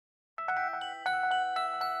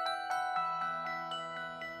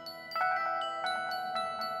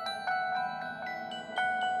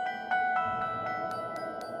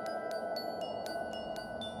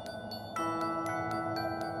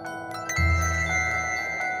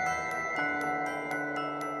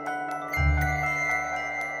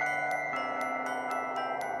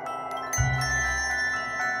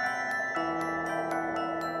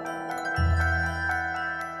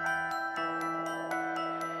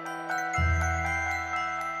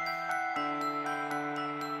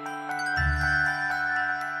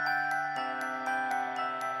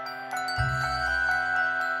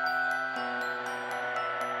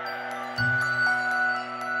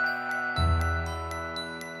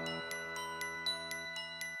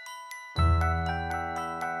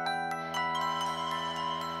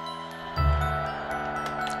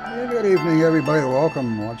Good evening, everybody.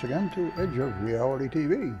 Welcome once again to Edge of Reality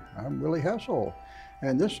TV. I'm Willie Hassel,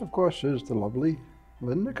 and this, of course, is the lovely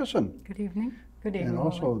Lynn Nickerson. Good evening. Good evening. And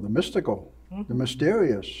also the mystical, the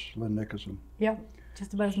mysterious Lynn Nickerson. Yeah,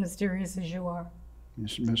 just about as mysterious as you are.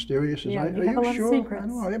 Mysterious as yeah, I you are have you a lot sure? of secrets. I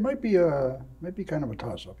don't know. It might be kind of a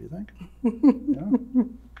toss-up. You think? Yeah?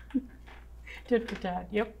 Tit for tat.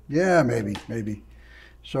 Yep. Yeah, maybe.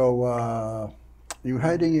 So, you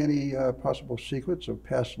hiding any possible secrets of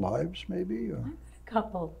past lives, maybe? Or? A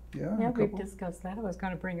couple. Yeah, Yeah, a we've couple? discussed that. I was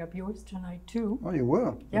going to bring up yours tonight too. Oh, you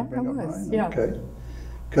were? Yeah, Bring I up was. mine? Yeah. Okay.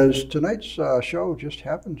 Because tonight's show just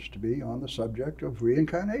happens to be on the subject of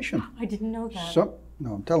reincarnation. I didn't know that.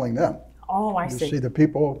 No, I'm telling them. Oh, I You see. see the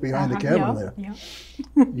people behind the camera there. Yeah.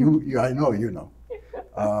 I know you know.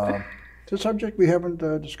 It's a subject we haven't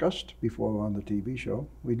discussed before on the TV show.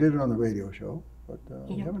 We did it on the radio show, but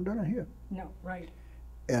we haven't done it here. No, right.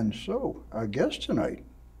 And so our guest tonight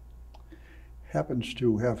happens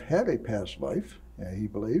to have had a past life. He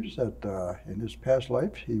believes that in his past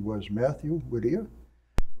life he was Mathew Whittier,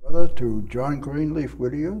 brother to John Greenleaf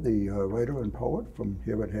Whittier, the writer and poet from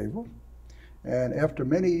here at Haverhill. And after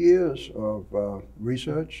many years of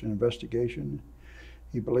research and investigation,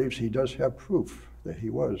 he believes he does have proof that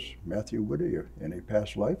he was Mathew Whittier in a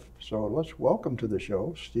past life. So let's welcome to the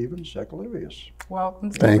show Stephen Sakellarios.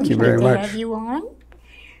 Welcome. Thank you very much. To have you on.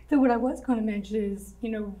 So what I was going to mention is,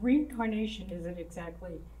 reincarnation isn't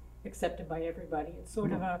exactly accepted by everybody. It's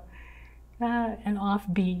sort of an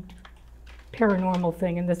offbeat paranormal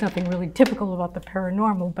thing, and there's nothing really typical about the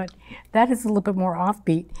paranormal, but that is a little bit more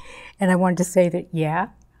offbeat. And I wanted to say that, yeah,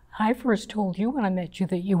 I first told you when I met you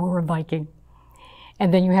that you were a Viking.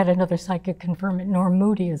 And then you had another psychic confirm it, Norm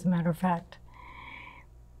Moody, as a matter of fact.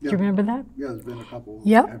 Do you remember that? Yeah, there's been a couple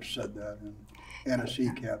Yep. who have said that, and a sea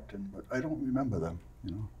captain, but I don't remember them,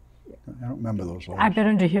 I don't remember those lives. I bet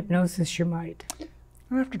under hypnosis you might.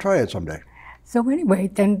 I'll have to try it someday. So anyway,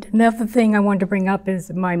 then another thing I wanted to bring up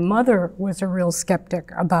is my mother was a real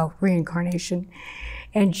skeptic about reincarnation,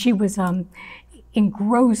 and she was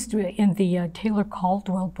engrossed in the Taylor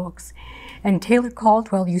Caldwell books. And Taylor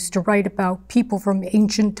Caldwell used to write about people from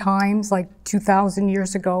ancient times, like 2,000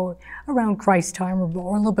 years ago, around Christ time or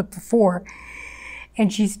a little bit before.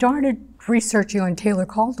 And she started researching on Taylor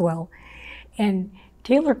Caldwell, and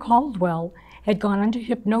Taylor Caldwell had gone under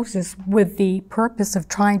hypnosis with the purpose of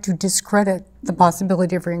trying to discredit the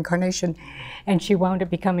possibility of reincarnation. And she wound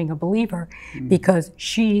up becoming a believer because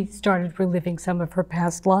she started reliving some of her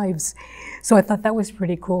past lives. So I thought that was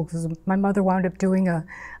pretty cool because my mother wound up doing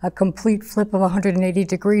a complete flip of 180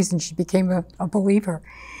 degrees and she became a believer.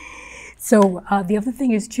 So the other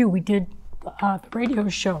thing is too, we did the radio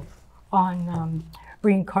show on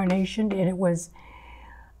reincarnation, and it was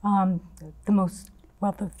the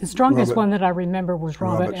strongest one that I remember was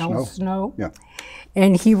Robert L. Snow. Yeah.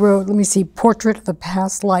 And he wrote, let me see, Portrait of a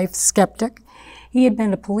Past Life Skeptic. He had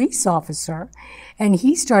been a police officer, and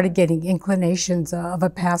he started getting inclinations of a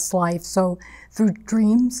past life. So through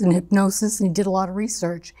dreams and hypnosis, and he did a lot of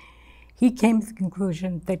research, he came to the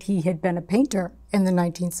conclusion that he had been a painter in the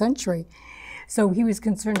 19th century. So he was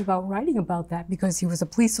concerned about writing about that because he was a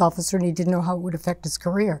police officer and he didn't know how it would affect his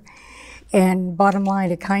career. And bottom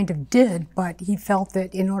line, it kind of did, but he felt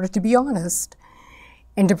that in order to be honest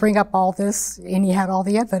and to bring up all this, and he had all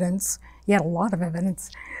the evidence, he had a lot of evidence,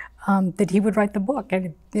 that he would write the book,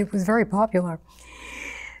 and it was very popular.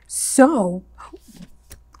 So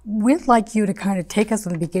we'd like you to kind of take us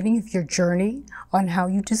on the beginning of your journey on how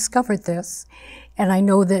you discovered this. And I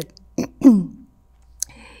know that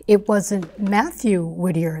it wasn't Mathew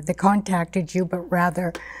Whittier that contacted you, but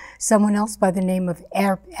rather someone else by the name of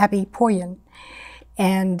Abby Poyen.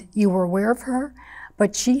 And you were aware of her,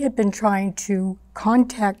 but she had been trying to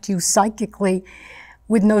contact you psychically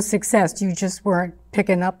with no success. You just weren't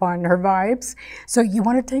picking up on her vibes. So you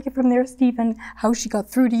want to take it from there, Stephen, how she got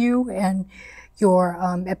through to you and your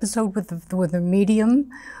episode with the medium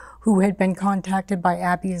who had been contacted by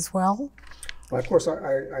Abby as well? Well, of course,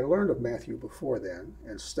 I learned of Mathew before then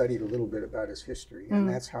and studied a little bit about his history. And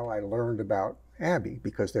that's how I learned about Abby,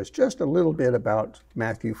 because there's just a little bit about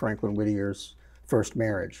Mathew Franklin Whittier's first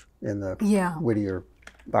marriage in the Whittier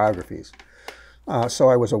biographies. So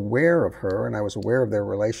I was aware of her and I was aware of their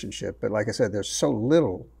relationship. But like I said, there's so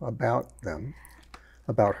little about them,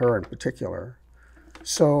 about her in particular.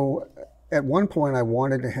 So at one point, I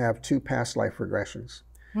wanted to have 2 past life regressions.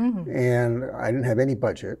 And I didn't have any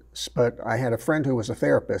budget, but I had a friend who was a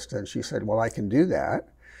therapist, and she said, well, I can do that.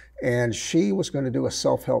 And she was going to do a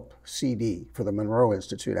self-help CD for the Monroe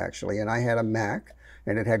Institute, actually. And I had a Mac,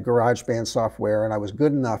 and it had GarageBand software, and I was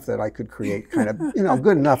good enough that I could create kind of,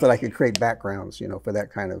 good enough that I could create backgrounds, for that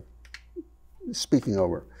kind of speaking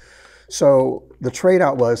over. So the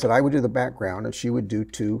trade-out was that I would do the background and she would do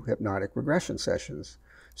 2 hypnotic regression sessions.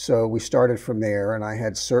 So we started from there, and I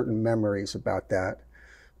had certain memories about that.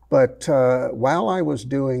 But while I was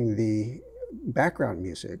doing the background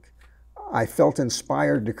music, I felt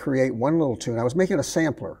inspired to create one little tune. I was making a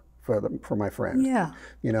sampler for my friend. Yeah.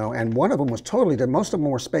 You know, and one of them was totally different. Most of them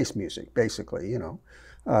were space music, basically, you know,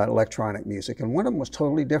 electronic music. And one of them was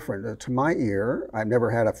totally different. To my ear, I've never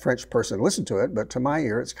had a French person listen to it, but to my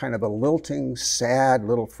ear, it's kind of a lilting, sad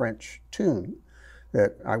little French tune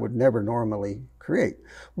that I would never normally create.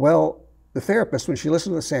 Well, the therapist, when she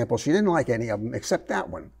listened to the sample, she didn't like any of them except that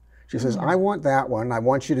one. She says, I want that one. I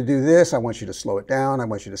want you to do this. I want you to slow it down. I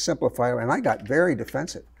want you to simplify it. And I got very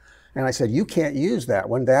defensive. And I said, you can't use that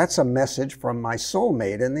one. That's a message from my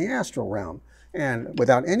soulmate in the astral realm. And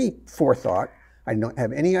without any forethought, I don't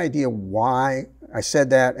have any idea why I said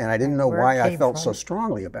that, and I didn't know why I felt so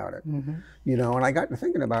strongly about it. You know, and I got to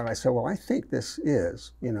thinking about it, and I said, well, I think this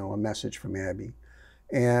is, you know, a message from Abby.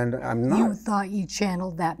 And I'm not... You thought you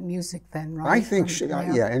channeled that music then, right? I think she,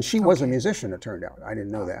 yeah, and she was a musician, it turned out. I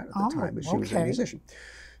didn't know that at the time, but she was a musician.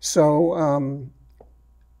 So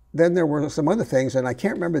then there were some other things, and I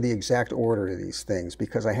can't remember the exact order of these things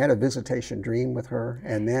because I had a visitation dream with her,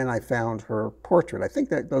 and then I found her portrait. I think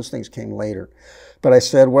that those things came later. But I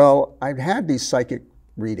said, well, I'd had these psychic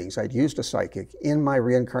readings. I'd used a psychic in my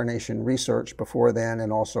reincarnation research before then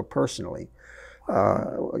and also personally.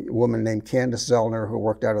 A woman named Candace Zellner, who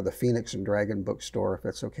worked out of the Phoenix and Dragon bookstore, if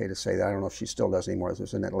it's okay to say that. I don't know if she still does anymore. This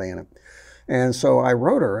was in Atlanta. And so I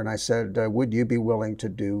wrote her and I said, would you be willing to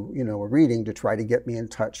do, you know, a reading to try to get me in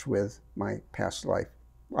touch with my past life?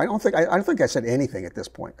 I don't think I said anything at this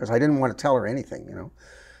point because I didn't want to tell her anything, you know,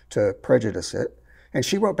 to prejudice it. And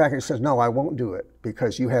she wrote back and says, no, I won't do it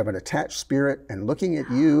because you have an attached spirit and looking at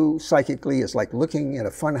you psychically is like looking at a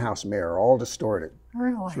funhouse mirror, all distorted.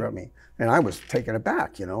 Really? She wrote me. And I was taken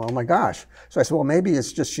aback, you know, oh my gosh. So I said, well, maybe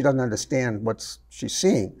it's just she doesn't understand what she's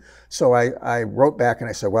seeing. So I wrote back and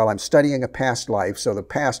I said, well, I'm studying a past life, so the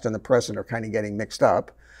past and the present are kind of getting mixed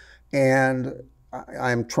up. And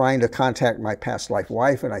I'm trying to contact my past life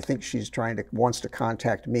wife, and I think she's wants to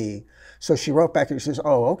contact me. So she wrote back and she says,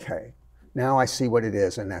 oh, okay. Now I see what it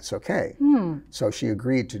is, and that's okay. So she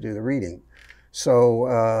agreed to do the reading.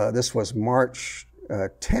 So this was March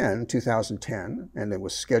 10, 2010, and it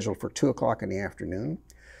was scheduled for 2 o'clock in the afternoon.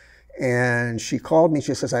 And she called me,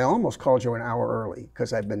 she says, I almost called you an hour early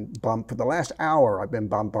because I've been for the last hour, I've been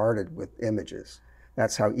bombarded with images.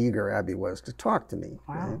 That's how eager Abby was to talk to me.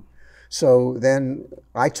 Wow. Right? So then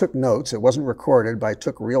I took notes. It wasn't recorded, but I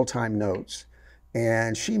took real-time notes.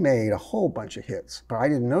 And she made a whole bunch of hits, but I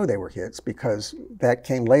didn't know they were hits because that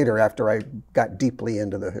came later after I got deeply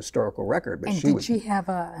into the historical record. But and did she have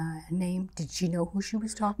a name? Did she know who she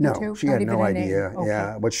was talking to? No, she had no idea. Okay.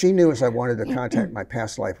 Yeah, what she knew is I wanted to contact my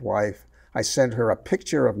past life wife. I sent her a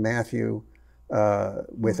picture of Mathew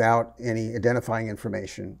without any identifying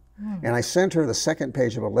information. And I sent her the second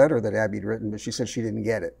page of a letter that Abby'd written, but she said she didn't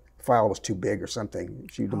get it. The file was too big or something.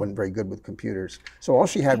 She wasn't very good with computers. So all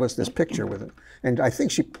she had was this picture with it. And I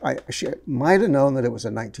think she might have known that it was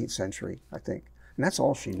a 19th century, I think. And that's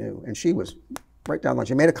all she knew. And she was right down the line.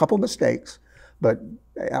 She made a couple mistakes, but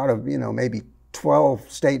out of, you know, maybe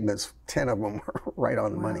 12 statements, 10 of them were right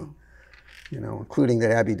on the money. You know, including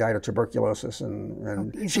that Abby died of tuberculosis,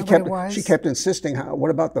 and she kept insisting,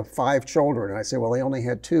 what about the 5 children? And I said, well, they only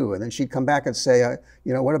had 2. And then she'd come back and say,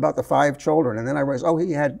 you know, what about the 5 children? And then I realized, oh,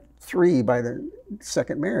 he had 3 by the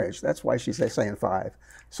second marriage. That's why she's saying 5.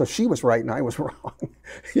 So she was right and I was wrong.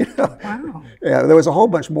 You know? Wow. Yeah, there was a whole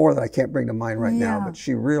bunch more that I can't bring to mind right now, but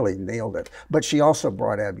she really nailed it. But she also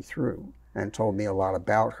brought Abby through and told me a lot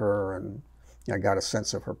about her, and I got a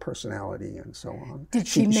sense of her personality and so on.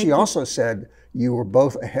 She also said you were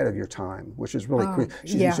both ahead of your time, which is really cool.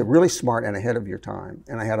 She's really smart and ahead of your time.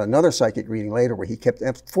 And I had another psychic reading later where he kept,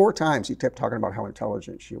 4 times he kept talking about how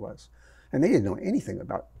intelligent she was. And they didn't know anything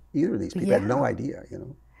about either of these people, had no idea, you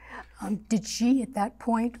know. Did she, at that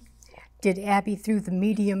point, did Abby through the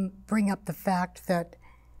medium bring up the fact that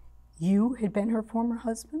you had been her former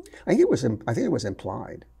husband? I think it was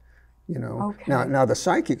implied, you know. Okay. Now the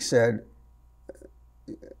psychic said,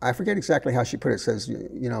 I forget exactly how she put it. Says,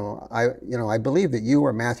 I believe that you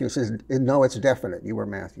were Mathew. Says, no, it's definite. You were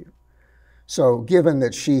Mathew. So, given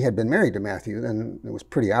that she had been married to Mathew, then it was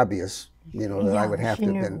pretty obvious, you know, that I would have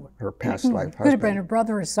to have been her past life husband. Could have been a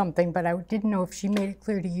brother or something, but I didn't know if she made it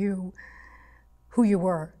clear to you who you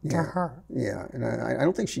were to her. Yeah, and I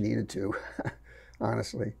don't think she needed to,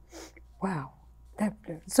 honestly. Wow.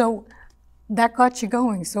 So that got you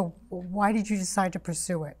going. So why did you decide to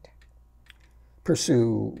pursue it?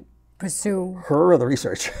 Pursue pursue? Her or the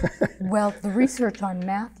research? Well, the research on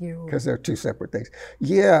Mathew. Because they're two separate things.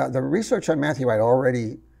 Yeah, the research on Mathew I'd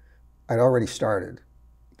already started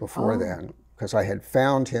before then, because I had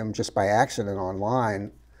found him just by accident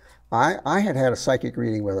online. I had had a psychic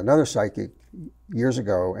reading with another psychic years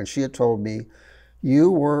ago, and she had told me,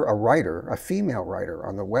 you were a writer, a female writer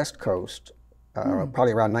on the West Coast,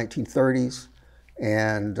 probably around 1930s,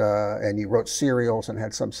 and you wrote serials and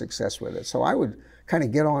had some success with it. So I would kind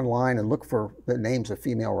of get online and look for the names of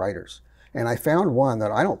female writers. And I found one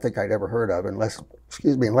that I don't think I'd ever heard of unless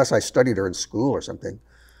I studied her in school or something.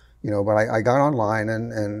 But I got online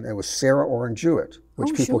and it was Sarah Orne Jewett,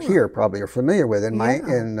 which people here probably are familiar with. In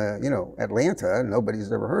Atlanta,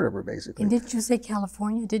 nobody's ever heard of her, basically. And didn't you say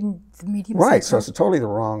California? Didn't the medium Right, say so it's totally the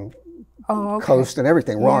wrong coast and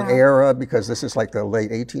everything, wrong era, because this is like the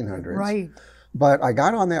late 1800s. Right. But I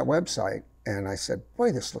got on that website and I said,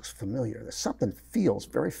 boy, this looks familiar. There's something feels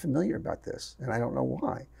very familiar about this, and I don't know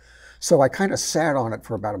why. So I kind of sat on it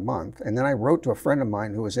for about a month, and then I wrote to a friend of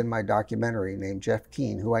mine who was in my documentary named Jeff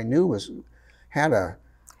Keane, who I knew had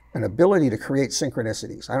an ability to create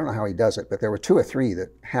synchronicities. I don't know how he does it, but there were 2 or 3 that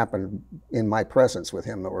happened in my presence with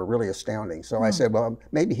him that were really astounding. So I said, well,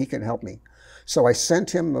 maybe he can help me. So I sent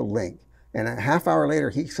him the link, and a half hour later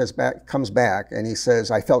he comes back and he says,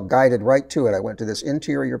 I felt guided right to it. I went to this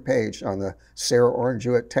interior page on the Sarah Orne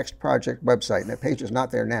Jewett Text Project website, and that page is not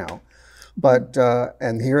there now. But,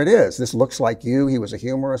 and here it is. This looks like you. He was a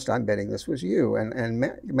humorist. I'm betting this was you. And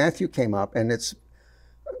Mathew came up, and it's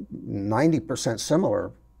 90%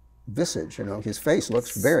 similar visage. His face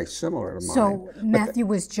looks very similar to mine. So Mathew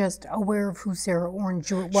was just aware of who Sarah Orne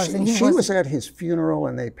Jewett was. She was at his funeral,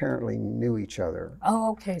 and they apparently knew each other.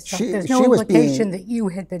 Oh, okay. So there's no implication that you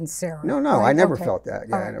had been Sarah. No, right? I never felt that.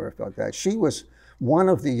 Yeah, I never felt that. She was one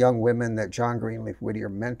of the young women that John Greenleaf Whittier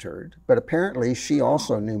mentored, but apparently she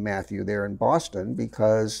also knew Mathew there in Boston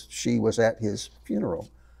because she was at his funeral.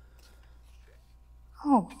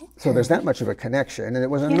 Oh, okay. So there's that much of a connection, and it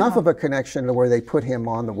was enough of a connection to where they put him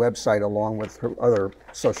on the website along with her other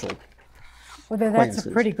social that's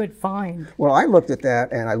a pretty good find. Well, I looked at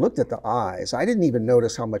that, and I looked at the eyes. I didn't even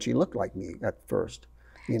notice how much he looked like me at first.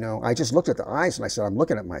 I just looked at the eyes, and I said, I'm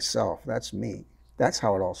looking at myself. That's me. That's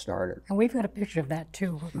how it all started. And we've got a picture of that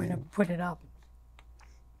too. We're going to put it up.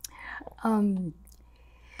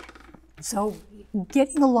 So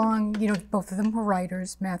getting along, both of them were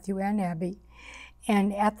writers, Mathew and Abby.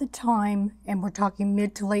 And at the time, and we're talking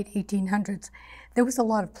mid to late 1800s, there was a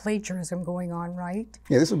lot of plagiarism going on, right?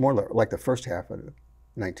 Yeah, this is more like the first half of the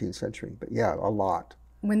 19th century, but yeah, a lot.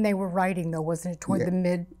 When they were writing, though, wasn't it toward the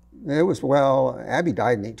mid? It was, Abby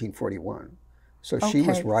died in 1841. So she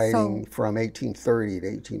was writing from 1830 to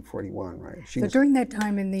 1841, right? So during that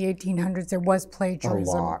time in the 1800s, there was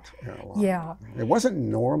plagiarism. A lot. Yeah. It wasn't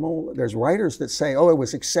normal. There's writers that say, oh, it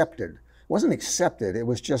was accepted. It wasn't accepted. It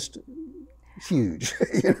was just huge,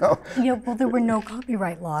 Yeah, well, there were no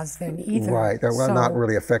copyright laws then either. Right. There were not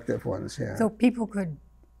really effective ones, yeah. So people could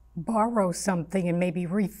borrow something and maybe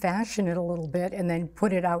refashion it a little bit and then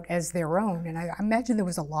put it out as their own. And I imagine there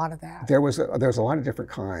was a lot of that. There's a lot of different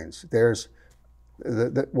kinds.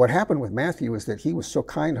 What happened with Mathew is that he was so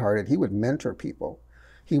kind-hearted, he would mentor people.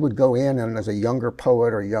 He would go in and as a younger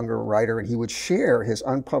poet or younger writer, and he would share his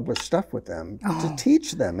unpublished stuff with them to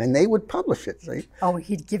teach them, and they would publish it. See? Oh,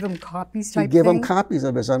 he'd give them copies type He'd give them copies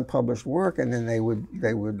of his unpublished work, and then they would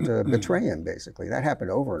betray him, basically. That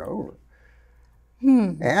happened over and over.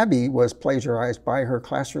 Abby was plagiarized by her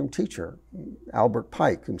classroom teacher, Albert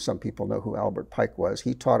Pike, whom some people know who Albert Pike was.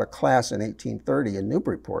 He taught a class in 1830 in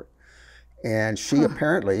Newburyport. And she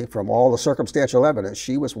apparently, from all the circumstantial evidence,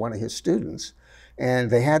 she was one of his students.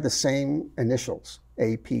 And they had the same initials,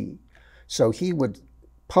 AP. So he would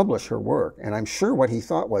publish her work. And I'm sure what he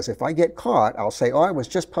thought was, if I get caught, I'll say, oh, I was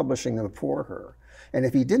just publishing them for her. And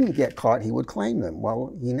if he didn't get caught, he would claim them.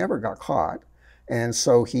 Well, he never got caught. And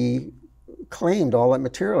so he claimed all that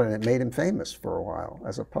material, and it made him famous for a while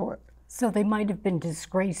as a poet. So they might have been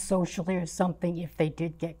disgraced socially or something if they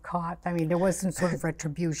did get caught. I mean, there was some sort of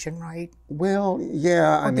retribution, right? Well,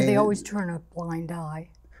 yeah. Or did they always turn a blind eye?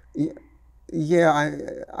 Yeah,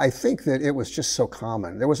 I think that it was just so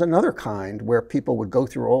common. There was another kind where people would go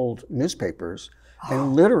through old newspapers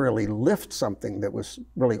and literally lift something that was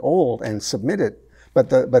really old and submit it, but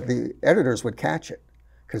the editors would catch it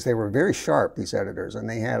because they were very sharp, these editors, and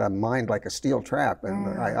they had a mind like a steel trap.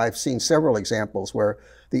 And I've seen several examples where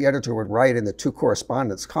the editor would write in the to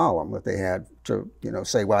correspondence column that they had to,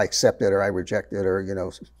 say, well, I accept it or I reject it,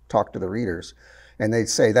 or, talk to the readers. And they'd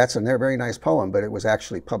say, that's a very nice poem, but it was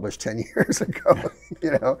actually published 10 years ago,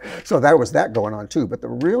 So there was that going on too. But the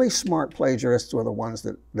really smart plagiarists were the ones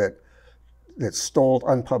that that stole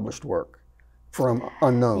unpublished work from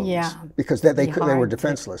unknowns. Yeah, Because they were hard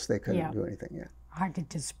defenseless. They couldn't yeah. do anything. Yeah. Hard to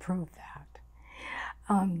disprove that.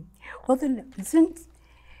 Well, then,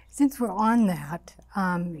 since we're on that,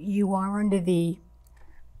 you are under the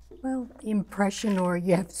impression, or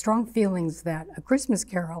you have strong feelings that A Christmas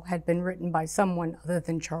Carol had been written by someone other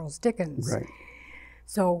than Charles Dickens. Right.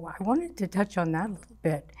 So I wanted to touch on that a little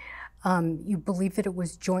bit. You believe that it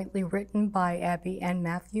was jointly written by Abby and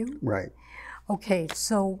Mathew? Right. Okay,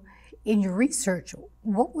 so in your research,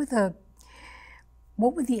 what were the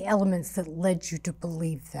elements that led you to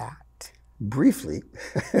believe that? Briefly,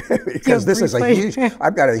 because this is a huge,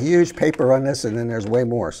 I've got a huge paper on this, and then there's way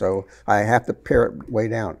more, so I have to pare it way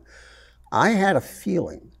down. I had a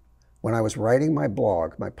feeling when I was writing my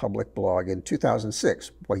blog, my public blog in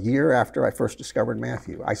 2006, a year after I first discovered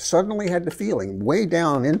Mathew, I suddenly had the feeling way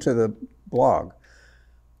down into the blog,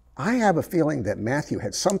 I have a feeling that Mathew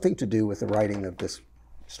had something to do with the writing of this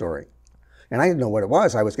story. And I didn't know what it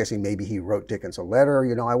was. I was guessing maybe he wrote Dickens a letter.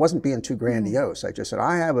 You know, I wasn't being too grandiose. I just said,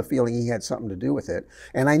 I have a feeling he had something to do with it.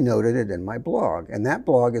 And I noted it in my blog. And that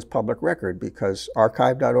blog is public record because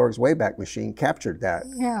archive.org's Wayback Machine captured that.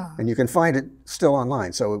 Yeah. And you can find it still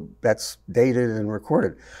online. So that's dated and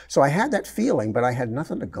recorded. So I had that feeling, but I had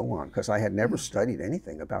nothing to go on because I had never studied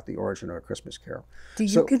anything about the origin of A Christmas Carol. Do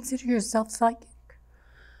you consider yourself psychic?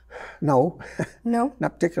 No. No?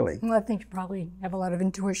 Not particularly. Well, I think you probably have a lot of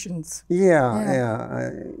intuitions.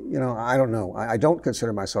 Yeah. You know, I don't know. I don't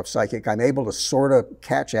consider myself psychic. I'm able to sort of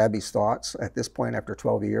catch Abby's thoughts at this point after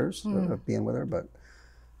 12 years of being with her, but,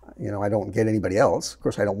 you know, I don't get anybody else. Of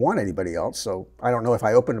course, I don't want anybody else, so I don't know if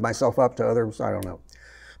I opened myself up to others. I don't know.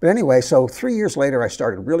 But anyway, so 3 years later, I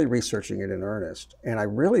started really researching it in earnest, and I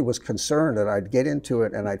really was concerned that I'd get into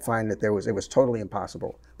it and I'd find that it was totally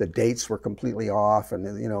impossible. The dates were completely off,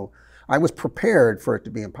 and you know, I was prepared for it to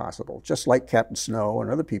be impossible, just like Captain Snow and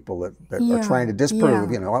other people that are trying to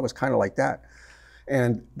disprove. You know, I was kind of like that.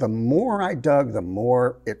 And the more I dug, the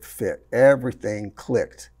more it fit. Everything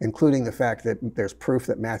clicked, including the fact that there's proof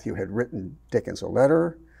that Mathew had written Dickens a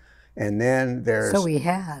letter. And then there's So he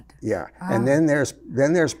had. Yeah. And then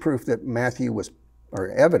there's proof that Mathew was, or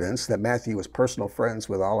evidence that Mathew was personal friends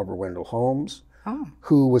with Oliver Wendell Holmes,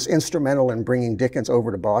 who was instrumental in bringing Dickens over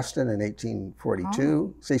to Boston in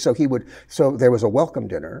 1842. See, so there was a welcome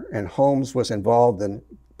dinner, and Holmes was involved in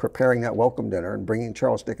preparing that welcome dinner and bringing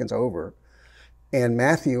Charles Dickens over. And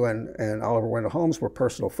Mathew and Oliver Wendell Holmes were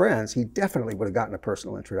personal friends. He definitely would have gotten a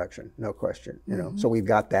personal introduction, no question. You know, so we've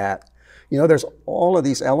got that. You know, there's all of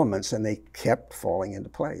these elements, and they kept falling into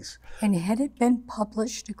place. And had it been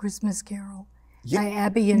published, A Christmas Carol, by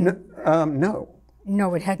Abby and... No.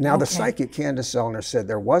 No, it hadn't. Now, the psychic Candace Zellner said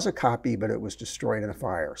there was a copy, but it was destroyed in a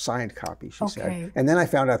fire. Signed copy, she said. And then I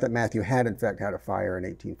found out that Mathew had, in fact, had a fire in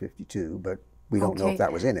 1852, but we don't know if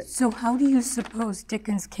that was in it. So how do you suppose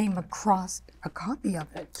Dickens came across a copy of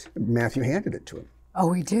it? Mathew handed it to him.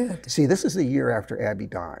 Oh, he did? See, this is the year after Abby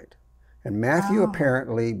died. And Mathew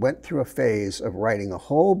apparently went through a phase of writing a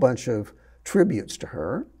whole bunch of tributes to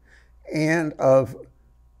her, and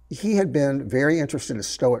he had been very interested in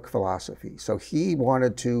Stoic philosophy. So he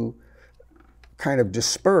wanted to kind of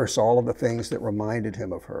disperse all of the things that reminded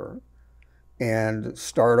him of her and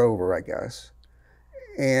start over, I guess.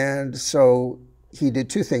 And so he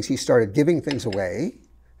did two things. He started giving things away,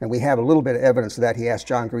 and we have a little bit of evidence of that. He asked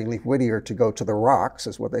John Greenleaf Whittier to go to the Rocks,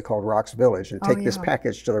 is what they called Rocks Village, and take this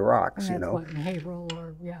package to the Rocks, and you know. What, in Haverhill,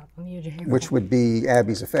 or on the edge of Haverhill. Which would be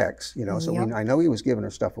Abby's effects, you know. So I know he was giving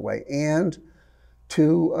her stuff away, and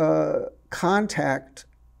to contact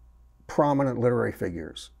prominent literary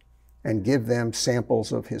figures and give them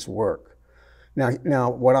samples of his work. Now,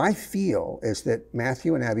 what I feel is that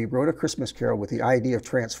Mathew and Abby wrote A Christmas Carol with the idea of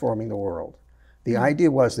transforming the world. The idea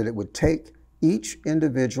was that it would take each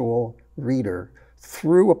individual reader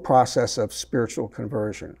through a process of spiritual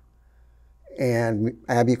conversion. And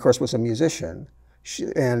Abby, of course, was a musician.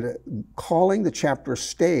 And calling the chapter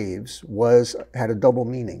staves had a double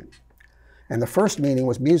meaning. And the first meaning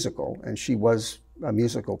was musical, and she was a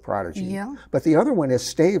musical prodigy. Yeah. But the other one is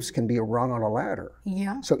staves can be a rung on a ladder.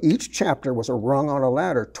 Yeah. So each chapter was a rung on a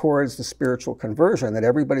ladder towards the spiritual conversion that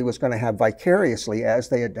everybody was going to have vicariously as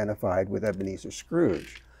they identified with Ebenezer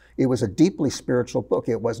Scrooge. It was a deeply spiritual book.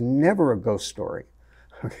 It was never a ghost story.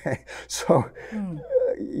 Okay, so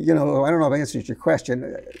you know, I don't know if I answered your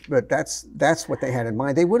question, but that's what they had in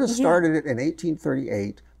mind. They would have started it in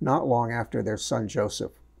 1838, not long after their son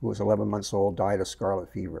Joseph, who was 11 months old, died of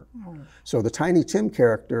scarlet fever. So the Tiny Tim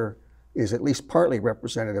character is at least partly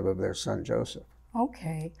representative of their son Joseph.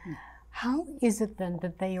 Okay. How is it then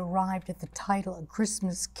that they arrived at the title A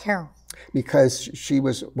Christmas Carol? Because she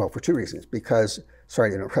was, well, for two reasons. Because,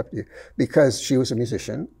 sorry to interrupt you, because she was a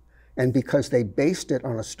musician, and because they based it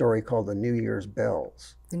on a story called The New Year's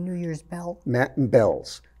Bells. The New Year's Bell?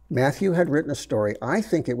 Bells. Matthew had written a story, I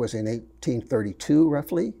think it was in 1832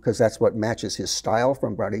 roughly, because that's what matches his style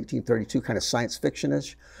from about 1832, kind of science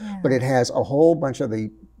fiction-ish. Yeah. But it has a whole bunch of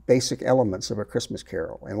the basic elements of A Christmas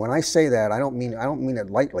Carol. And when I say that, I don't mean it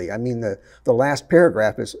lightly. I mean the last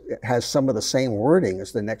paragraph has some of the same wording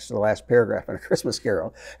as the next to the last paragraph in A Christmas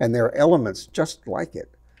Carol, and there are elements just like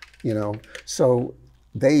it, you know. So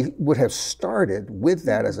they would have started with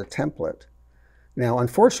that as a template. Now,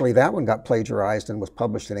 unfortunately, that one got plagiarized and was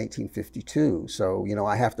published in 1852. So, you know,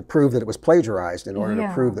 I have to prove that it was plagiarized in order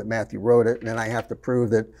to prove that Matthew wrote it, and then I have to prove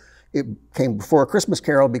that it came before A Christmas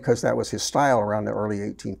Carol because that was his style around the early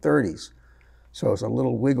 1830s. So there's a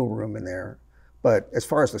little wiggle room in there. But as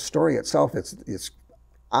far as the story itself, it's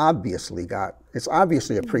obviously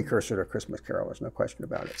a precursor to A Christmas Carol. There's no question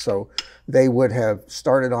about it. So they would have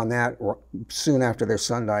started on that soon after their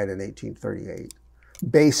son died in 1838,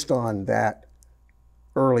 based on that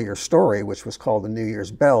earlier story, which was called The New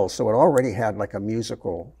Year's Bells. So it already had like a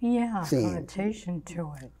musical theme. Connotation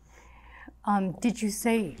to it. Did you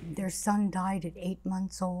say their son died at 8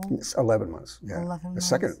 months old? It's 11 months, yeah. 11 the months.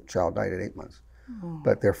 second child died at 8 months.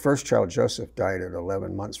 But their first child, Joseph, died at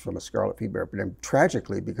 11 months from a scarlet fever epidemic,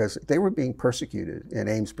 tragically, because they were being persecuted in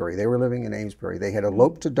Amesbury. They were living in Amesbury. They had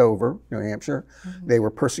eloped to Dover, New Hampshire. They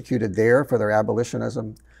were persecuted there for their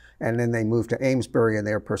abolitionism. And then they moved to Amesbury and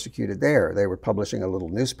they were persecuted there. They were publishing a little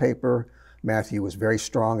newspaper. Matthew was very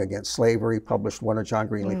strong against slavery, published one of John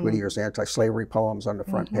Greenleaf Whittier's anti-slavery poems on the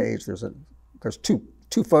front page. There's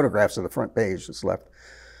two photographs of the front page that's left.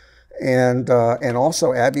 And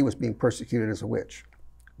also Abby was being persecuted as a witch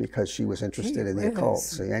because she was interested in the occult,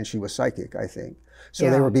 see, and she was psychic, I think. So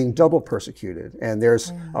they were being double persecuted. And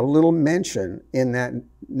there's a little mention in that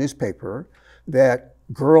newspaper that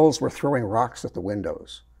girls were throwing rocks at the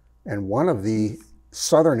windows. And one of the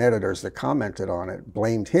Southern editors that commented on it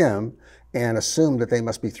blamed him and assumed that they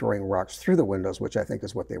must be throwing rocks through the windows, which I think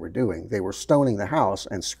is what they were doing. They were stoning the house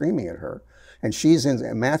and screaming at her. And she's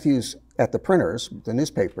in, Matthew's at the printers, the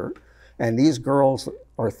newspaper, and these girls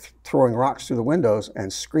are throwing rocks through the windows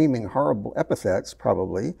and screaming horrible epithets,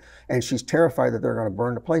 probably, and she's terrified that they're going to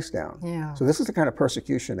burn the place down. Yeah. So this is the kind of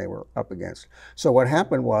persecution they were up against. So what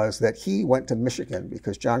happened was that he went to Michigan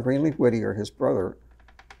because John Greenleaf Whittier, his brother,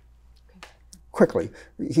 quickly,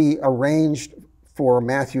 he arranged for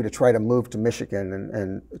Matthew to try to move to Michigan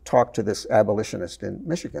and talk to this abolitionist in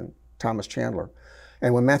Michigan, Thomas Chandler.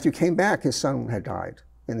 And when Matthew came back, his son had died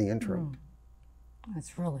in the interim.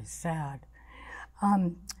 That's really sad.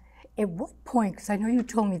 At what point, because I know you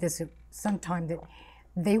told me this at some time, that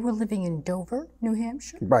they were living in Dover, New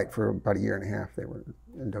Hampshire? Right, for about a year and a half they were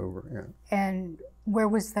in Dover, yeah. And where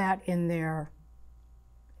was that in their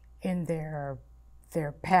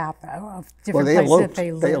path of different places that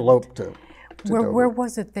they lived? They eloped to Where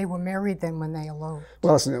was it they were married then when they eloped?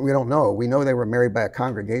 Well, listen, we don't know. We know they were married by a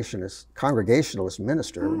Congregationalist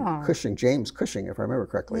minister, Cushing, James Cushing, if I remember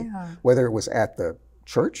correctly. Yeah. Whether it was at the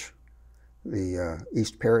church, the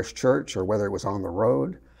East Parish Church, or whether it was on the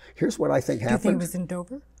road. Here's what I think happened. Do you think it was in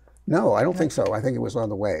Dover? No, I don't think so. I think it was on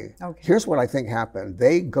the way. Okay. Here's what I think happened.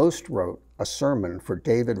 They ghost wrote a sermon for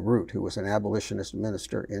David Root, who was an abolitionist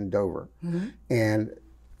minister in Dover. And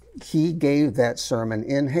he gave that sermon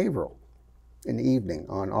in Haverhill in the evening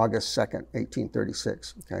on August 2nd,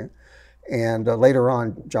 1836, okay? And later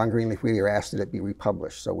on, John Greenleaf Whittier asked that it be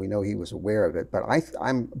republished, so we know he was aware of it. But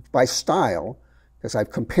I'm by style, because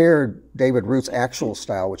I've compared David Root's actual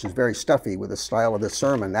style, which is very stuffy, with the style of this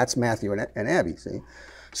sermon. That's Matthew and Abby, see?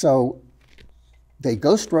 So they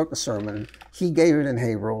ghost wrote the sermon. He gave it in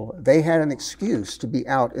Haverhill. They had an excuse to be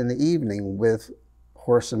out in the evening with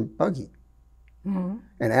horse and buggy. And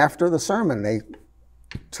after the sermon, they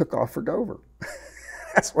took off for Dover.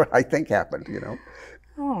 That's what I think happened, you know.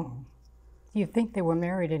 Oh, you think they were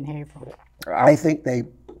married in Haverhill? I think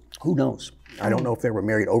who knows? I don't know if they were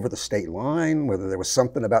married over the state line, whether there was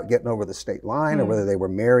something about getting over the state line, or whether they were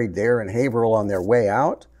married there in Haverhill on their way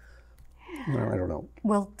out. Well, I don't know.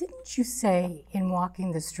 Well, didn't you say in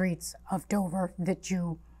walking the streets of Dover that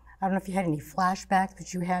I don't know if you had any flashbacks,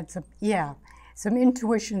 but you had some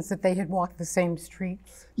intuitions that they had walked the same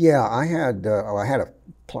streets? Yeah, I had a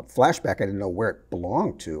flashback I didn't know where it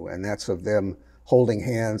belonged to, and that's of them holding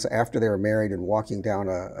hands after they were married and walking down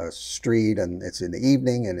a street, and it's in the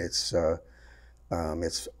evening, and it's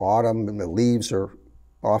autumn, and the leaves are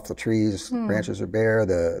off the trees, branches are bare,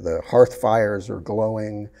 the hearth fires are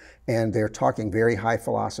glowing, and they're talking very high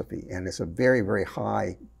philosophy, and it's a very, very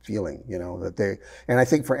high feeling, you know, that they, and I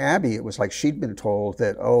think for Abby, it was like she'd been told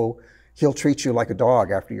that, oh, he'll treat you like a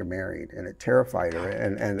dog after you're married, and it terrified her,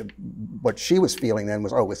 and what she was feeling then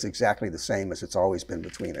was, oh, it's exactly the same as it's always been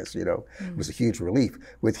between us, you know. It was a huge relief.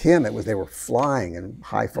 With him, it was, they were flying in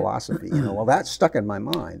high philosophy, you know. Well, that stuck in my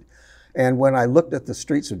mind. And when I looked at the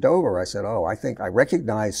streets of Dover, I said, oh, I think I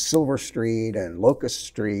recognize Silver Street and Locust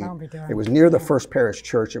Street. It was near the First Parish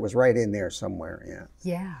Church. It was right in there somewhere, yeah.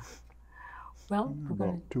 Yeah. Well,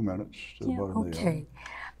 about 2 minutes to the bottom of the hour. Okay.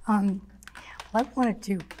 I wanted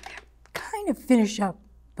to kind of finish up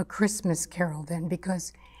A Christmas Carol then,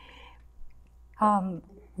 because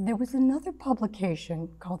there was another publication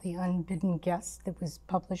called The Unbidden Guest that was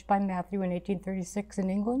published by Mathew in 1836 in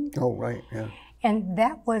England. Oh, right, yeah. And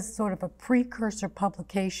that was sort of a precursor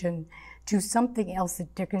publication to something else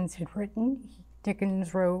that Dickens had written.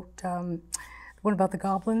 Dickens wrote one about the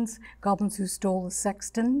goblins who stole the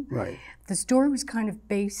sexton. Right. The story was kind of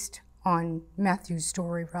based on Matthew's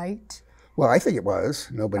story, right? Well, I think it was.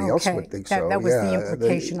 Nobody else would think so. That was the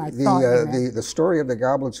implication I thought. The story of the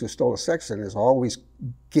goblins who stole the sexton is always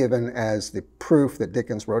given as the proof that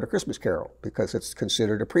Dickens wrote A Christmas Carol, because it's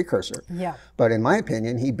considered a precursor. Yeah. But in my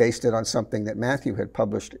opinion, he based it on something that Mathew had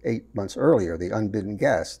published 8 months earlier, The Unbidden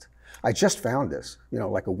Guest. I just found this, you know,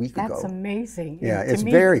 like a week ago. That's amazing. Yeah, it's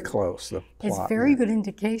very close, the plot. It's very good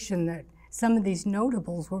indication that some of these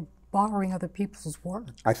notables were borrowing other people's work.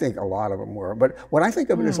 I think a lot of them were. But what I think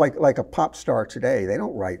of it is like a pop star today. They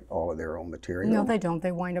don't write all of their own material. No, they don't.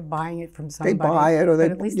 They wind up buying it from somebody. They buy it, or they,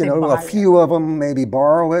 at least you know, a few of them maybe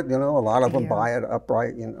borrow it. You know, a lot of them buy it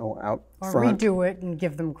upright, you know, out front. Or redo it and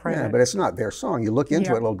give them credit. Yeah, but it's not their song. You look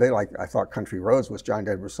into it a little bit, like I thought Country Roads was John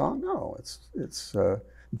Denver's song. No, it's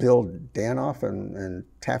Bill Danoff and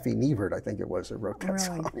Taffy Nevert, I think it was, that wrote that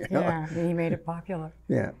song. You know? Yeah, he made it popular.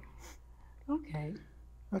 Yeah. Okay.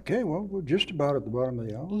 Okay, well, we're just about at the bottom of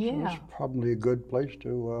the hour, Yeah. so it's probably a good place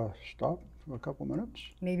to stop for a couple minutes.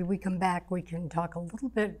 Maybe we come back, we can talk a little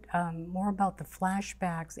bit more about the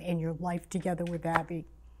flashbacks and your life together with Abby.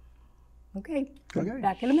 Okay,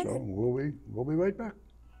 back in a minute. So we'll be right back.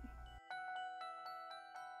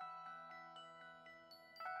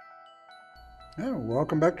 And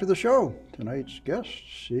welcome back to the show. Tonight's guest,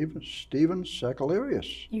 Stephen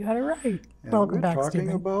Sakellarios. You got it right. And Welcome we're back, talking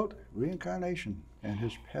Stephen. about reincarnation and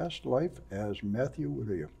his past life as Mathew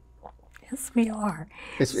Whittier. Yes, we are.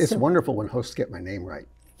 It's wonderful when hosts get my name right.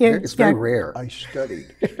 Yeah, It's very rare. I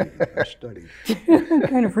studied, Stephen, I studied.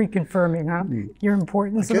 Kind of reconfirming, huh? Your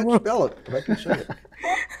importance I in the can't world. spell it, but I can say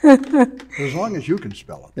it. As long as you can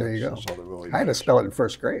spell it. There you go. That's all that really I had to matters. spell it in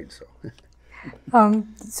first grade, so.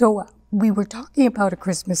 So we were talking about A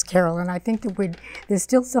Christmas Carol, and I think that there's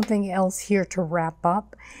still something else here to wrap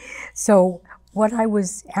up. So what I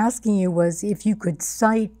was asking you was if you could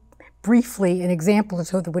cite briefly an example or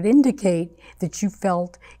so that would indicate that you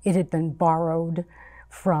felt it had been borrowed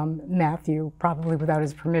from Mathew, probably without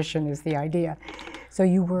his permission is the idea. So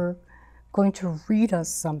you were going to read us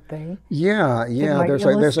something. Yeah. might There's a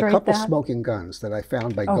illustrate couple that? smoking guns that I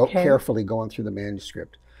found by Okay. carefully going through the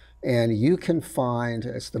manuscript. And you can find,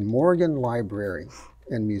 it's the Morgan Library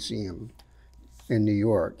and Museum in New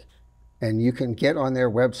York. And you can get on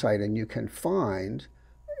their website and you can find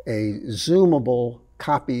a zoomable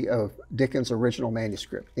copy of Dickens' original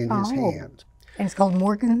manuscript in his hand. And it's called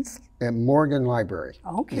Morgan's? At Morgan Library.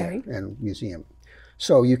 Okay. Yeah, and Museum.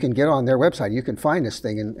 So you can get on their website, you can find this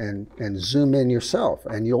thing and zoom in yourself.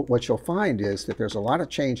 And what you'll find is that there's a lot of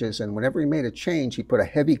changes, and whenever he made a change, he put a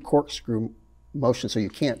heavy corkscrew motion so you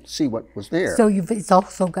can't see what was there. So it's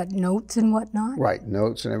also got notes and whatnot? Right,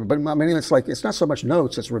 notes and everything. But I mean, it's not so much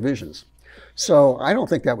notes, it's revisions. So I don't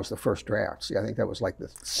think that was the first draft. See, I think that was like the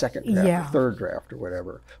second draft, or third draft or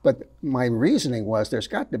whatever. But my reasoning was there's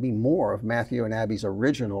got to be more of Mathew and Abby's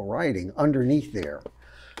original writing underneath there.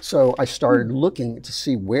 So I started looking to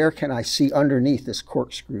see where can I see underneath this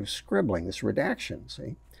corkscrew scribbling, this redaction,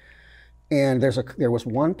 see? And there was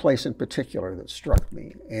one place in particular that struck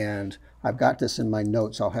me, and I've got this in my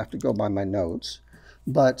notes. I'll have to go by my notes.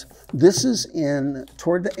 But this is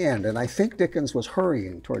toward the end, and I think Dickens was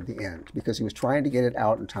hurrying toward the end because he was trying to get it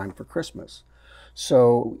out in time for Christmas.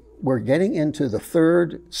 So we're getting into the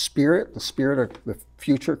third spirit, the spirit of the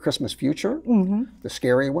future, Christmas future, the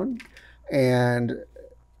scary one. And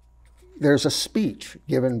there's a speech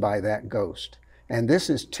given by that ghost. And this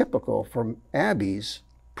is typical from Abby's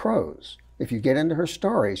prose. If you get into her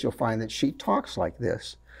stories, you'll find that she talks like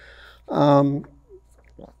this.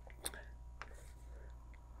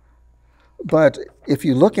 But if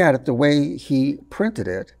you look at it the way he printed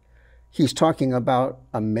it, he's talking about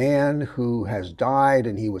a man who has died,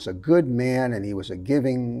 and he was a good man, and he was a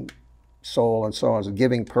giving soul, and so on, as a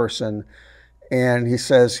giving person. And he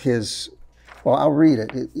says well, I'll read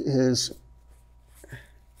it.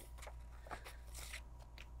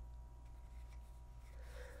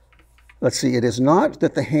 Let's see, it is not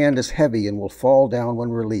that the hand is heavy and will fall down when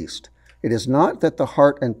released. It is not that the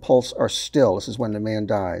heart and pulse are still, this is when the man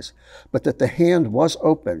dies, but that the hand was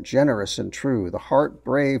open, generous and true, the heart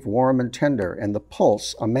brave, warm and tender, and the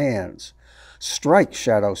pulse a man's. Strike,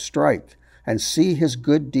 shadow, strike, and see his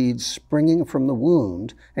good deeds springing from the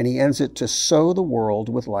wound, and he ends it to sow the world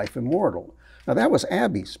with life immortal. Now that was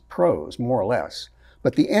Abbey's prose, more or less,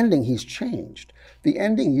 but the ending he's changed. The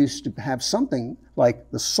ending used to have something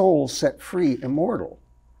like the soul set free immortal.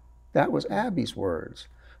 That was Abbey's words.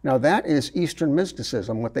 Now that is Eastern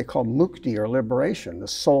mysticism, what they call mukti, or liberation, the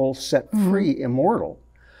soul set free immortal.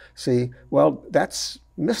 See, well, that's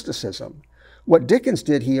mysticism. What Dickens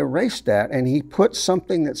did, he erased that, and he put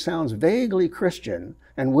something that sounds vaguely Christian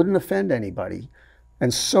and wouldn't offend anybody,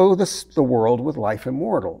 and sow the world with life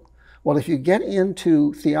immortal. Well, if you get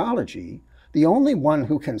into theology, the only one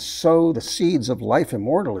who can sow the seeds of life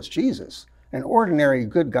immortal is Jesus. An ordinary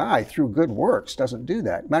good guy through good works doesn't do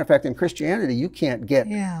that. Matter of fact, in Christianity, you can't get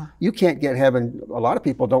heaven. A lot of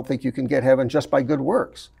people don't think you can get heaven just by good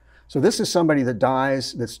works. So this is somebody that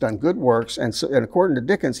dies, that's done good works, and according to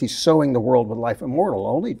Dickens, he's sowing the world with life immortal.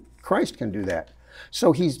 Only Christ can do that.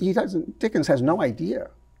 So Dickens has no idea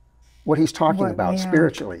what he's talking about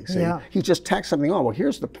spiritually. See? He just tacks something on. Well,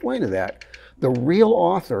 here's the point of that. The real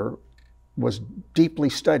author was deeply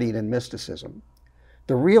studied in mysticism.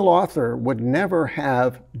 The real author would never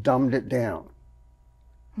have dumbed it down.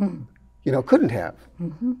 Couldn't have,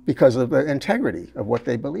 because of the integrity of what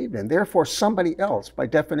they believed in. Therefore, somebody else, by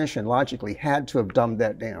definition, logically, had to have dumbed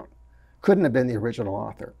that down. Couldn't have been the original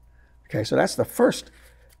author. Okay, so that's the first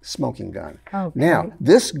smoking gun. Okay. Now,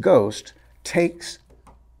 this ghost takes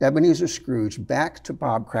Ebenezer Scrooge back to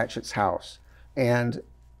Bob Cratchit's house, and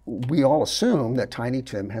we all assume that Tiny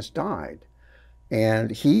Tim has died,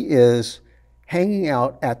 and he is hanging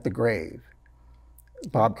out at the grave,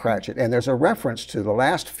 Bob Cratchit. And there's a reference to the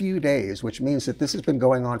last few days, which means that this has been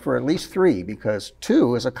going on for at least 3, because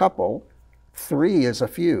 2 is a couple, 3 is a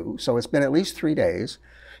few, so it's been at least 3 days.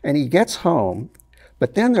 And he gets home,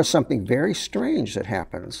 but then there's something very strange that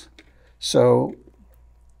happens. So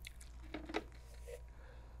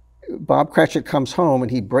Bob Cratchit comes home and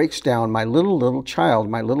he breaks down, my little child,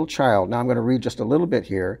 my little child. Now I'm going to read just a little bit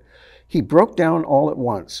here. He broke down all at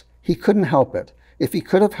once. He couldn't help it. If he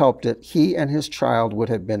could have helped it, he and his child would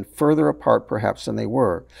have been further apart perhaps than they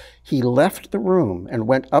were. He left the room and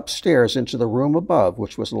went upstairs into the room above,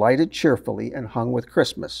 which was lighted cheerfully and hung with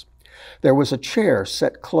Christmas. There was a chair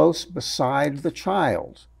set close beside the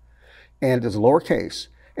child, and it's lowercase,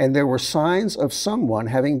 and there were signs of someone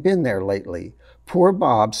having been there lately. Poor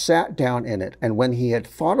Bob sat down in it, and when he had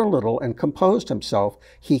thought a little and composed himself,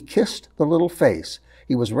 he kissed the little face.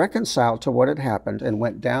 He was reconciled to what had happened and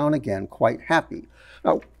went down again quite happy.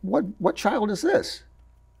 Now, what child is this?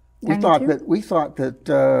 We thought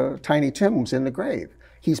that Tiny Tim was in the grave.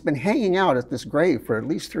 He's been hanging out at this grave for at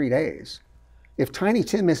least 3 days. If Tiny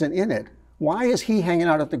Tim isn't in it, why is he hanging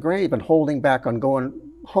out at the grave and holding back on going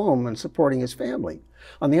home and supporting his family?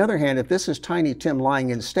 On the other hand, if this is Tiny Tim lying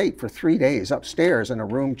in state for 3 days upstairs in a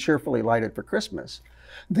room cheerfully lighted for Christmas,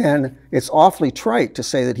 then it's awfully trite to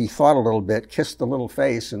say that he thought a little bit, kissed the little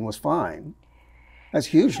face, and was fine. That's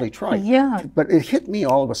hugely trite. Yeah. But it hit me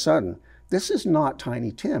all of a sudden. This is not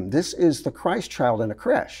Tiny Tim. This is the Christ child in a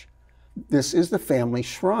creche. This is the family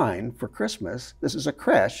shrine for Christmas. This is a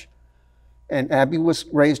creche. And Abby was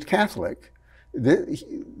raised Catholic.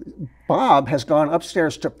 Bob has gone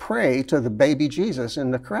upstairs to pray to the baby Jesus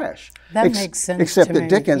in the creche. That makes sense. Except that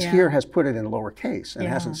Dickens here has put it in lowercase and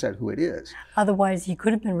hasn't said who it is. Otherwise, he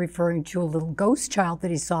could have been referring to a little ghost child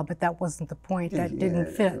that he saw, but that wasn't the point. That didn't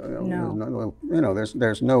fit. No.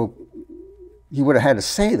 There's no. He would have had to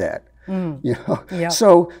say that. Yep.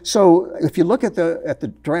 So if you look at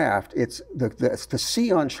the draft, it's the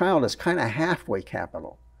C on child is kind of halfway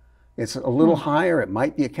capital. It's a little higher. It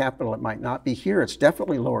might be a capital. It might not be. Here, it's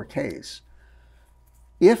definitely lowercase.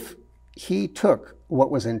 If he took what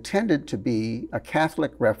was intended to be a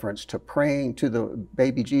Catholic reference to praying to the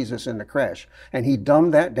baby Jesus in the creche, and he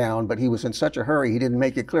dumbed that down, but he was in such a hurry, he didn't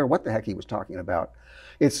make it clear what the heck he was talking about.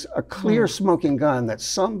 It's a clear smoking gun that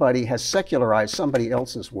somebody has secularized somebody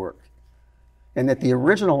else's work, and that the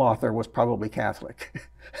original author was probably Catholic.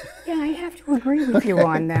 Yeah, I have to agree with you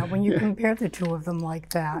on that when you compare the two of them like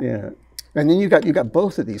that. Yeah. And then you got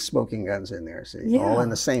both of these smoking guns in there, see, all in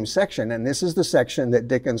the same section. And this is the section that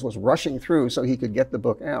Dickens was rushing through so he could get the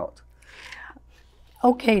book out.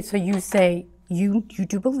 Okay, so you say you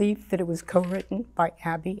do believe that it was co-written by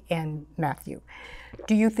Abby and Mathew.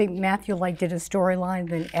 Do you think Mathew did a storyline,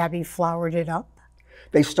 then Abby flowered it up?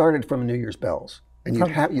 They started from New Year's Bells, and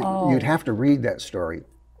you'd have to read that story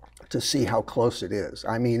to see how close it is.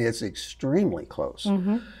 I mean, it's extremely close.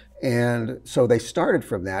 And so they started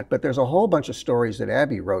from that, but there's a whole bunch of stories that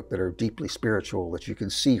Abby wrote that are deeply spiritual, that you can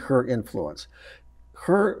see her influence.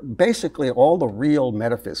 Basically all the real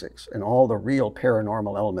metaphysics and all the real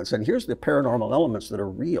paranormal elements. And here's the paranormal elements that are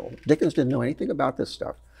real. Dickens didn't know anything about this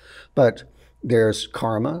stuff, but there's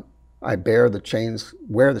karma. I wear the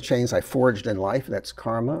chains I forged in life. That's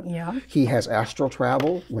karma. Yeah. He has astral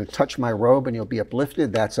travel. When touch my robe and you'll be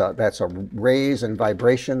uplifted. That's a raise and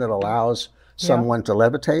vibration that allows someone to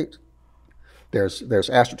levitate. There's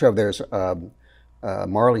astral travel. There's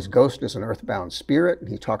Marley's ghost is an earthbound spirit.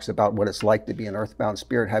 He talks about what it's like to be an earthbound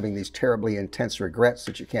spirit, having these terribly intense regrets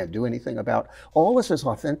that you can't do anything about. All this is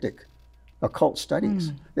authentic occult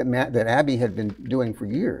studies that Abby had been doing for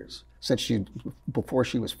years, before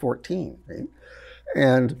she was 14. Right?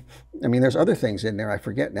 And I mean, there's other things in there I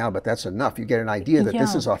forget now, but that's enough. You get an idea that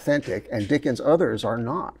this is authentic, and Dickens' others are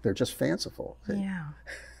not. They're just fanciful. See?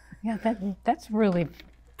 Yeah, that's really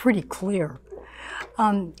pretty clear.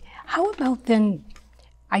 How about then,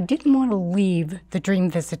 I didn't want to leave the dream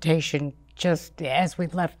visitation just as we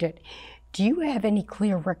left it. Do you have any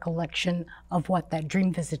clear recollection of what that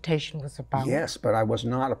dream visitation was about? Yes, but I was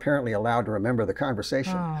not apparently allowed to remember the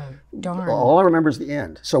conversation. Oh, darn. All I remember is the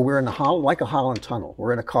end. So we're in like a Holland Tunnel.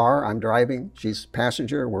 We're in a car, I'm driving, she's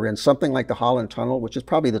passenger. We're in something like the Holland Tunnel, which is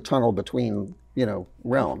probably the tunnel between,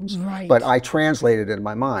 realms. Right. But I translated in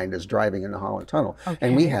my mind as driving in the Holland Tunnel. Okay.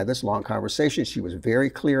 And we had this long conversation. She was very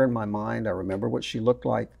clear in my mind. I remember what she looked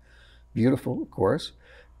like. Beautiful, of course.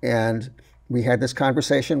 And we had this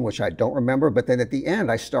conversation, which I don't remember, but then at the end,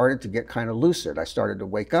 I started to get kind of lucid. I started to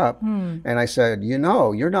wake up, and I said, you're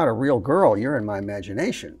not a real girl, you're in my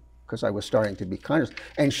imagination, because I was starting to be conscious.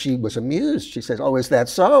 And she was amused. She says, oh, is that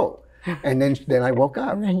so? And then I woke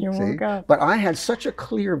up. And then you woke up. But I had such a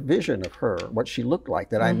clear vision of her, what she looked like,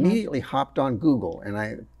 that I immediately hopped on Google, and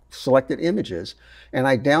I selected images, and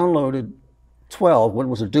I downloaded 12, one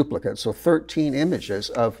was a duplicate, so 13 images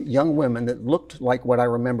of young women that looked like what I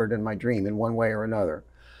remembered in my dream in one way or another.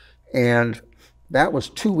 And that was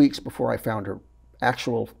 2 weeks before I found her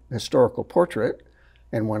actual historical portrait.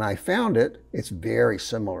 And when I found it, it's very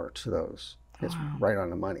similar to those. It's right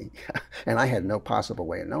on the money. And I had no possible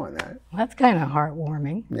way of knowing that. Well, that's kind of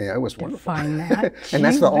heartwarming. Yeah, it was wonderful. Find that. And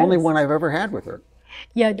that's the only one I've ever had with her.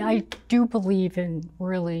 Yeah, I do believe in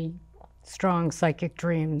really strong psychic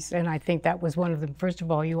dreams, and I think that was one of them. First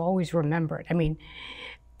of all, you always remember it. I mean,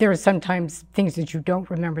 there are sometimes things that you don't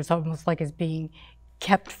remember. It's almost like it's being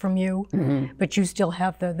kept from you, but you still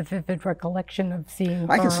have the vivid recollection of seeing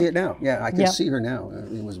her. I can see it now. Yeah, I can see her now.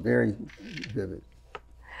 It was very vivid.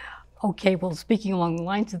 Okay, well, speaking along the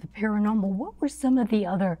lines of the paranormal, what were some of the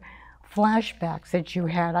other flashbacks that you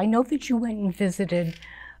had? I know that you went and visited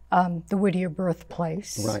the Whittier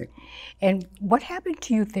birthplace. Right. And what happened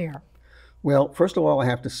to you there? Well, first of all, I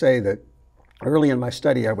have to say that early in my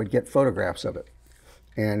study, I would get photographs of it.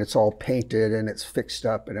 And it's all painted and it's fixed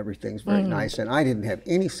up and everything's very nice. And I didn't have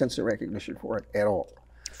any sense of recognition for it at all.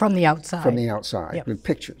 From the outside? From the outside, with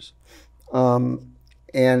pictures.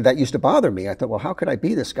 And that used to bother me. I thought, well, how could I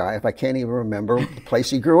be this guy if I can't even remember the place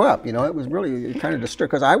he grew up? It was really kind of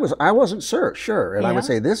disturbing because I wasn't sure. And I would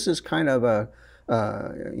say, this is kind of a,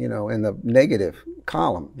 in the negative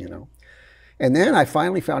column, And then I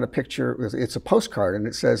finally found a picture. It's a postcard, and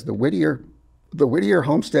it says the Whittier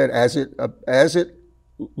homestead as it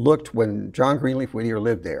looked when John Greenleaf Whittier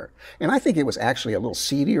lived there. And I think it was actually a little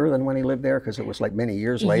seedier than when he lived there because it was like many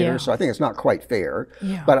years later. So I think it's not quite fair.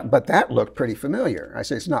 Yeah. But that looked pretty familiar. I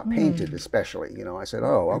said, it's not painted especially. I said,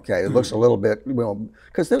 oh, okay, it looks a little bit,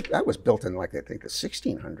 because that was built in like, I think, the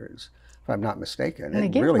 1600s. If I'm not mistaken. And they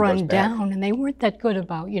get really run down, and they weren't that good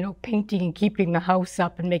about, painting and keeping the house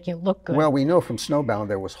up and making it look good. Well, we know from Snowbound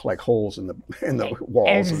there was like holes in the walls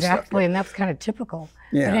and stuff. Exactly, and that's kind of typical.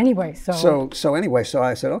 Yeah. But anyway, so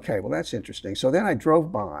I said, okay, well, that's interesting. So then I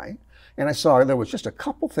drove by, and I saw there was just a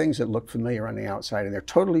couple things that looked familiar on the outside, and they're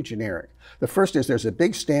totally generic. The first is there's a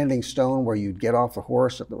big standing stone where you'd get off the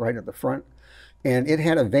horse right at the front, and it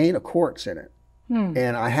had a vein of quartz in it.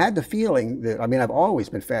 And I had the feeling that, I've always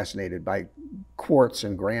been fascinated by quartz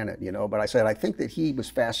and granite, but I said, I think that he was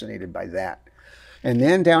fascinated by that. And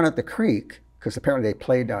then down at the creek, because apparently they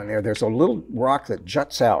played down there. There's a little rock that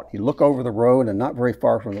juts out. You look over the road, and not very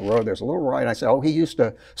far from the road, there's a little rock. And I said, oh, he used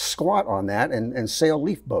to squat on that and sail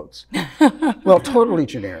leaf boats. Well, totally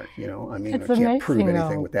generic, you know. I mean, I can't prove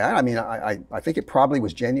anything with that. I mean, I think it probably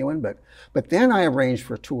was genuine, but then I arranged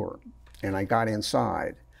for a tour, and I got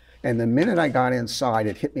inside. And the minute I got inside,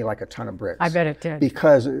 it hit me like a ton of bricks. I bet it did.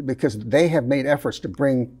 Because they have made efforts to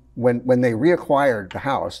bring, when they reacquired the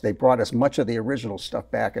house, they brought as much of the original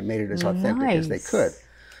stuff back and made it as authentic as they could.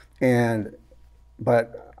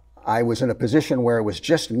 But I was in a position where it was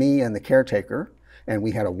just me and the caretaker, and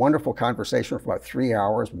we had a wonderful conversation for about 3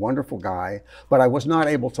 hours, wonderful guy, but I was not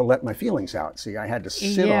able to let my feelings out. See, I had to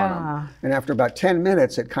sit on them. And after about 10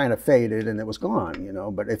 minutes, it kind of faded and it was gone, you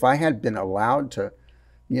know. But if I had been allowed to,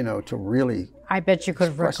 you know, to really, I bet you could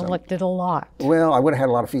have recollected a lot. Well, I would have had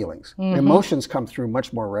a lot of feelings. Emotions come through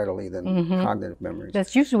much more readily than cognitive memories.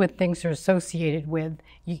 That's usually what things are associated with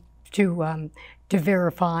to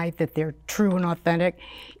verify that they're true and authentic,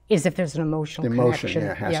 is if there's an emotional connection.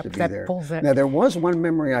 Yeah, has to be there. Pulls it. Now, there was one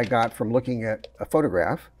memory I got from looking at a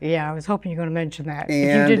photograph. Yeah, I was hoping you were going to mention that.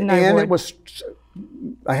 And, if you didn't, I would.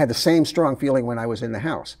 I had the same strong feeling when I was in the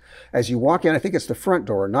house. As you walk in, I think it's the front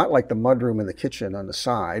door, not like the mudroom and the kitchen on the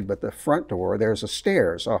side, but the front door, there's a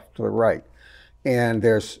stairs off to the right. And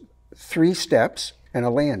there's 3 steps and a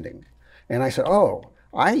landing. And I said, oh,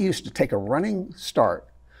 I used to take a running start,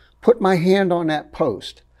 put my hand on that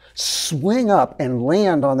post, swing up and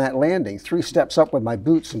land on that landing 3 steps up with my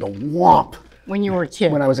boots and go whomp. When you were a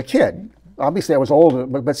kid? When I was a kid. Obviously I was older,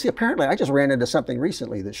 but see, apparently I just ran into something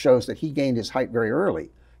recently that shows that he gained his height very early.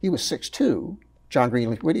 He was 6'2". John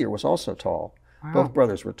Greenleaf Whittier was also tall. Wow. Both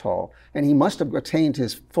brothers were tall. And he must have attained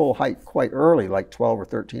his full height quite early, like 12 or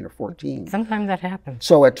 13 or 14. Sometimes that happens.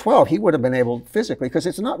 So at 12, he would have been able physically, because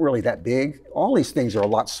it's not really that big. All these things are a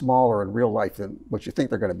lot smaller in real life than what you think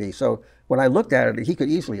they're going to be. So when I looked at it, he could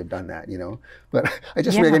easily have done that, you know. But I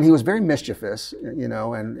just read, and he was very mischievous, you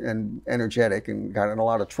know, and energetic, and got in a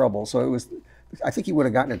lot of trouble. So it was, I think he would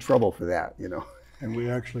have gotten in trouble for that, you know. And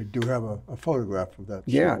we actually do have a photograph of that.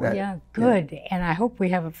 Yeah, good. Yeah. And I hope we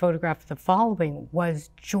have a photograph of the following.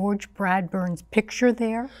 Was George Bradburn's picture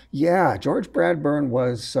there? Yeah, George Bradburn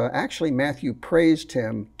was, actually Mathew praised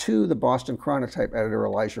him to the Boston Chronotype editor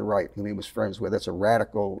Elijah Wright, whom he was friends with. That's a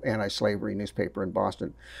radical anti-slavery newspaper in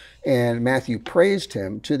Boston. And Mathew praised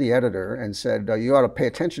him to the editor and said, you ought to pay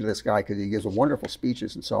attention to this guy because he gives wonderful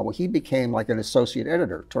speeches and so on. Well, he became like an associate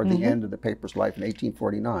editor toward the end of the paper's life in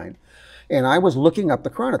 1849. And I was looking up the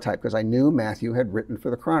Chronotype because I knew Mathew had written for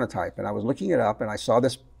the Chronotype. And I was looking it up and I saw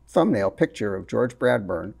this thumbnail picture of George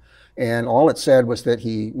Bradburn. And all it said was that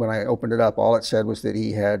when I opened it up, all it said was that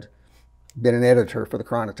he had been an editor for the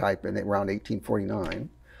Chronotype in around 1849.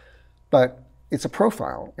 But it's a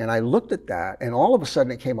profile. And I looked at that and all of a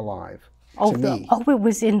sudden it came alive. Oh, it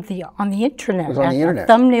was on the internet. It was on the internet. A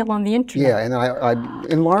thumbnail on the internet. Yeah, and I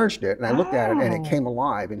enlarged it, and I looked at it, and it came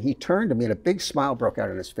alive. And he turned to me, and a big smile broke out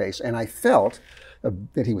on his face. And I felt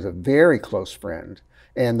that he was a very close friend.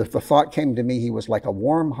 And the thought came to me, he was like a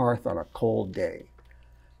warm hearth on a cold day.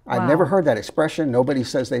 Wow. I've never heard that expression. Nobody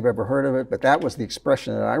says they've ever heard of it, but that was the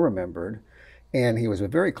expression that I remembered. And he was a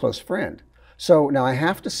very close friend. So now I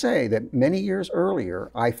have to say that many years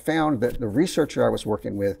earlier, I found that the researcher I was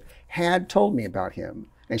working with had told me about him.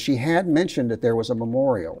 And she had mentioned that there was a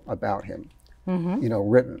memorial about him, you know,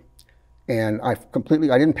 written. And I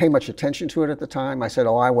didn't pay much attention to it at the time. I said,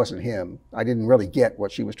 oh, I wasn't him. I didn't really get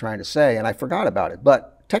what she was trying to say, and I forgot about it.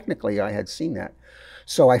 But technically, I had seen that.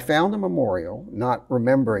 So I found the memorial, not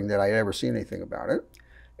remembering that I had ever seen anything about it.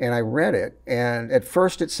 And I read it, and at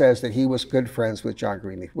first it says that he was good friends with John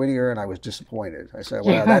Greenleaf Whittier, and I was disappointed. I said,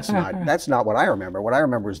 well, that's not what I remember. What I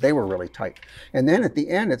remember is they were really tight. And then at the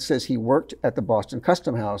end it says he worked at the Boston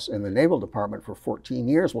Custom House in the Naval Department for 14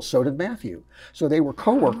 years. Well, so did Mathew. So they were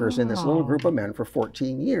co-workers in this little group of men for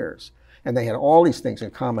 14 years. And they had all these things in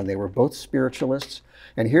common. They were both spiritualists.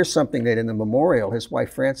 And here's something that in the memorial, his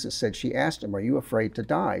wife Frances said, she asked him, are you afraid to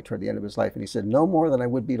die toward the end of his life? And he said, no more than I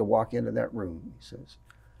would be to walk into that room, he says.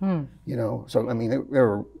 You know, so I mean,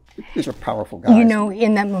 these are powerful guys. You know,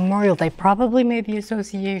 in that memorial, they probably made the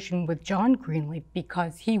association with John Greenleaf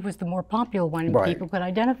because he was the more popular one, and people could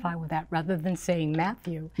identify with that rather than saying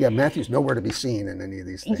Mathew. Yeah, Mathew's nowhere to be seen in any of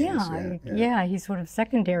these things. Yeah, he's sort of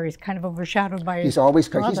secondary. He's kind of overshadowed by his brother.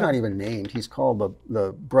 He's not even named. He's called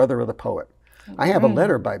the brother of the poet. I have a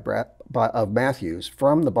letter of Mathew's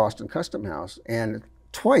from the Boston Custom House, and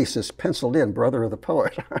twice is penciled in brother of the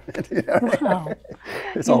poet. Wow.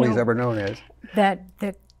 It's all he's ever known as. That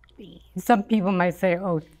some people might say,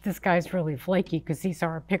 oh, this guy's really flaky because he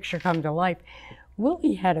saw a picture come to life.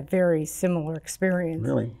 Willie had a very similar experience.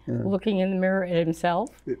 Really? Yeah. Looking in the mirror at himself.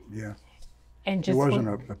 Yeah. And It just wasn't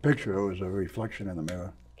a picture, it was a reflection in the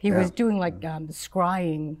mirror. he was doing like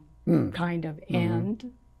scrying, kind of,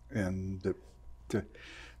 and And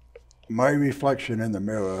my reflection in the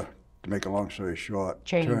mirror, to make a long story short,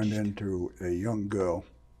 Changed. turned into a young girl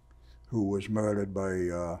who was murdered by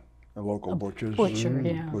a local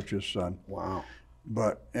butcher's son. Wow.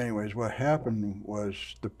 But anyways, what happened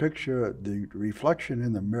was the reflection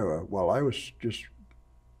in the mirror, while I was just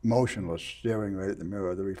motionless, staring right at the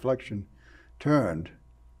mirror, the reflection turned,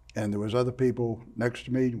 and there was other people next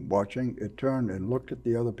to me watching. It turned and looked at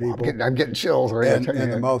the other people. I'm getting chills. Right?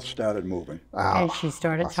 And the mouth started moving. Wow. and she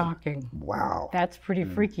started talking. Wow. That's pretty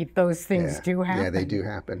freaky. Those things do happen. Yeah, they do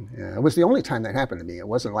happen. Yeah. It was the only time that happened to me. It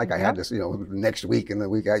wasn't like I had this, next week and the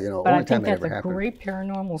week, But only I time think that that's ever a happened. great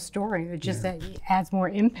paranormal story. It just that adds more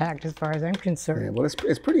impact as far as I'm concerned. Yeah, well,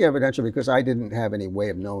 it's pretty evidential because I didn't have any way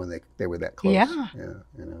of knowing they were that close. Yeah.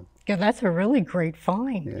 Yeah, Yeah, that's a really great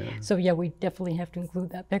find. Yeah. So yeah, we definitely have to include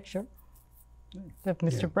that picture of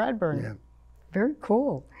Mr. Bradburn. Yeah. Very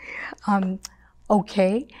cool.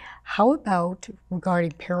 Okay, how about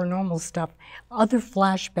regarding paranormal stuff, other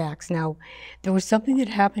flashbacks? Now, there was something that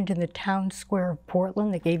happened in the town square of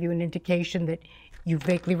Portland that gave you an indication that you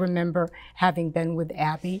vaguely remember having been with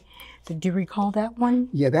Abby. So do you recall that one?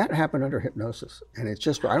 Yeah, that happened under hypnosis, and it's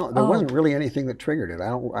just there wasn't really anything that triggered it.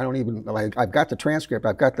 I don't even like. I've got the transcript,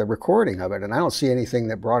 I've got the recording of it, and I don't see anything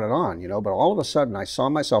that brought it on. But all of a sudden, I saw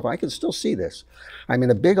myself. I can still see this. I'm in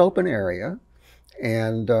a big open area,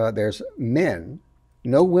 and there's men,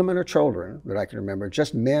 no women or children that I can remember,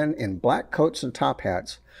 just men in black coats and top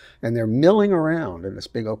hats, and they're milling around in this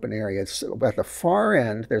big open area. It's, at the far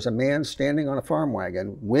end, there's a man standing on a farm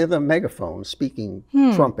wagon with a megaphone, speaking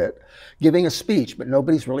trumpet, giving a speech, but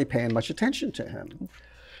nobody's really paying much attention to him.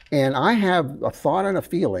 And I have a thought and a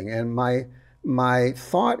feeling, and my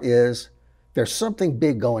thought is there's something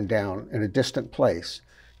big going down in a distant place,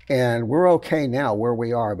 and we're okay now where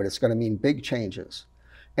we are, but it's going to mean big changes.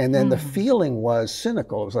 And then the feeling was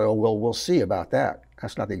cynical. It was like, oh, well, we'll see about that.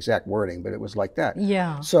 That's not the exact wording, but it was like that.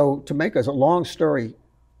 Yeah. So to make a long story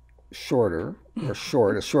shorter, or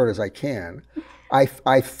short, as short as I can,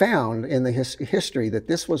 I found in the history that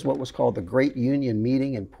this was what was called the Great Union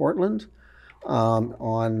Meeting in Portland on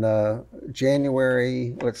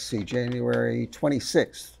January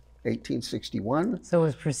 26th, 1861. So it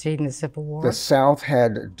was preceding the Civil War. The South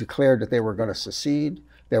had declared that they were going to secede.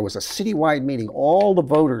 There was a citywide meeting. All the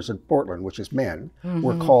voters in Portland, which is men,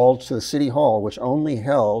 were called to the city hall, which only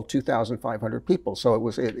held 2,500 people. So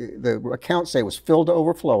the accounts say it was filled to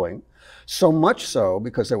overflowing. So much so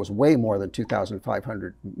because there was way more than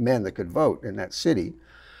 2,500 men that could vote in that city.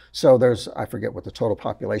 So I forget what the total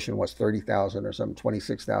population was, 30,000 or something,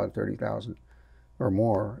 26,000, 30,000 or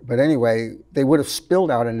more. But anyway, they would have spilled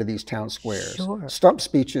out into these town squares. Sure. Stump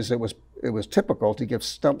speeches, it was typical to give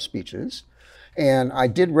stump speeches. And I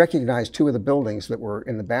did recognize two of the buildings that were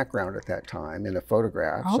in the background at that time in a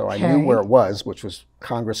photograph. So I knew where it was, which was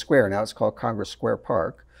Congress Square. Now it's called Congress Square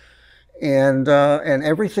Park. And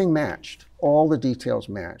everything matched. All the details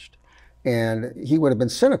matched. And he would have been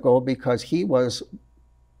cynical because he was,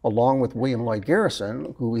 along with William Lloyd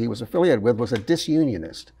Garrison, who he was affiliated with, was a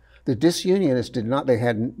disunionist. The disunionists did not, they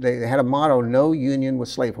had a motto, no union with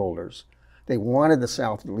slaveholders. They wanted the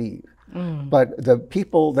South to leave. But the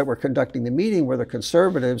people that were conducting the meeting were the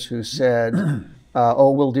conservatives who said,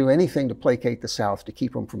 oh, we'll do anything to placate the South to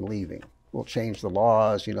keep them from leaving. We'll change the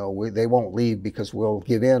laws, they won't leave because we'll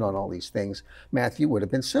give in on all these things. Mathew would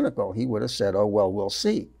have been cynical. He would have said, oh, well, we'll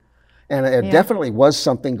see. And it definitely was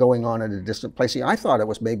something going on in a distant place. See, I thought it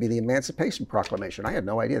was maybe the Emancipation Proclamation. I had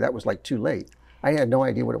no idea. That was like too late. I had no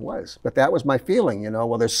idea what it was. But that was my feeling,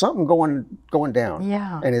 well, there's something going down.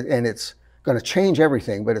 Yeah. And it's going to change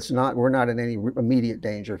everything, but we're not in any immediate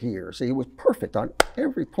danger here. So he was perfect on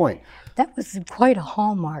every point. That was quite a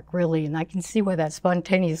hallmark, really, and I can see why that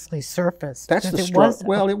spontaneously surfaced. That's the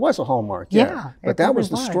it was a hallmark, yeah. But that was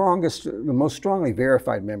the strongest, the most strongly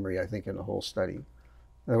verified memory, I think, in the whole study.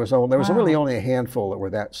 There was really only a handful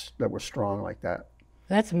that were strong like that.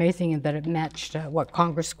 That's amazing that it matched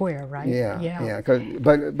Congress Square, right? Yeah.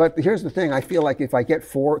 But here's the thing: I feel like if I get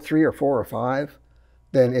 3 or 4 or 5,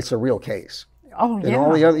 then it's a real case. Oh, yeah. And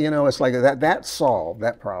all the other, it's like that solved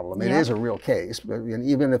that problem. It is a real case, but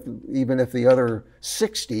even if the other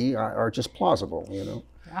 60 are just plausible,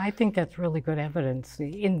 I think that's really good evidence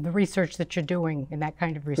in the research that you're doing, in that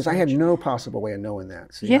kind of research. Because I had no possible way of knowing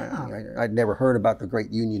that. See, Yeah. I'd never heard about the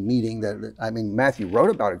Great Union Meeting. I mean, Mathew wrote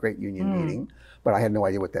about a Great Union Meeting, but I had no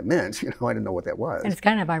idea what that meant. You know, I didn't know what that was. And it's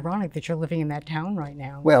kind of ironic that you're living in that town right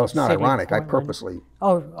now. Well, it's not city of ironic. I Portland. purposely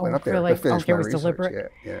went up there really? to finish Okay, my it was research.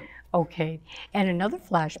 deliberate? Yeah, yeah. Okay. And another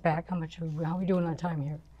flashback, how are we doing on time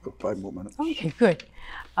here? 5 more minutes. Okay, good.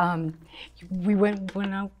 We went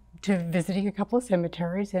out to visiting a couple of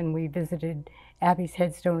cemeteries, and we visited Abby's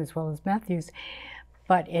headstone as well as Matthew's.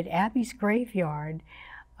 But at Abby's graveyard,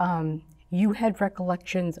 you had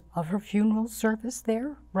recollections of her funeral service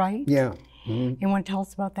there, right? Yeah. You want to tell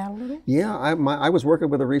us about that a little? Yeah, I was working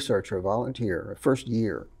with a researcher, a volunteer, first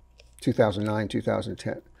year, 2009,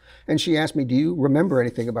 2010. And she asked me, do you remember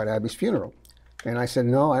anything about Abby's funeral? And I said,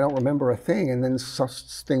 no, I don't remember a thing. And then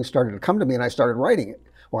things started to come to me, and I started writing it.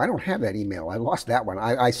 Well, I don't have that email. I lost that one.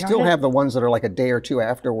 I still have the ones that are like a day or two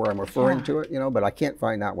after where I'm referring to it, you know, but I can't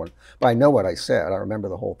find that one. But I know what I said. I remember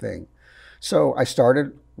the whole thing. So I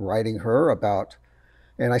started writing her about,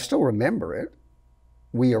 and I still remember it.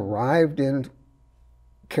 We arrived in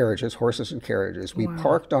carriages, horses and carriages. We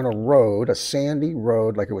parked on a road, a sandy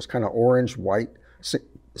road, like it was kind of orange-white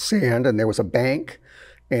sand, and there was a bank.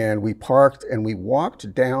 And we parked and we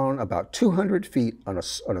walked down about 200 feet on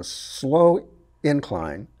a slow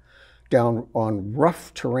incline down on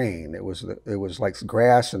rough terrain. It was like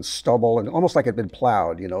grass and stubble and almost like it had been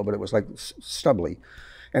plowed, you know, but it was like stubbly.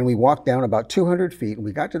 And we walked down about 200 feet, and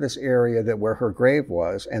we got to this area where her grave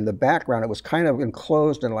was, and the background, it was kind of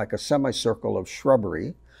enclosed in like a semicircle of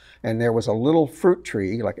shrubbery, and there was a little fruit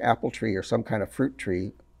tree, like apple tree or some kind of fruit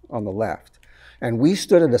tree on the left. And we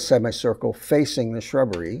stood at a semicircle facing the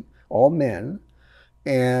shrubbery, all men,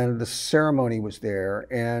 and the ceremony was there,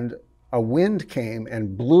 and a wind came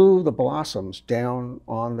and blew the blossoms down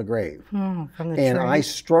on the grave. From the And tree. I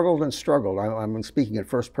struggled and struggled. I'm speaking in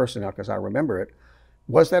first person now because I remember it.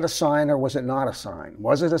 Was that a sign or was it not a sign?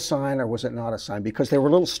 Was it a sign or was it not a sign? Because there were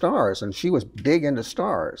little stars, and she was big into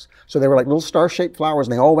stars. So they were like little star-shaped flowers,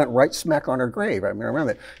 and they all went right smack on her grave. I remember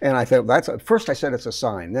that. And I thought, at first I said it's a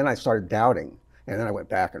sign. Then I started doubting. And then I went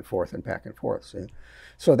back and forth, see?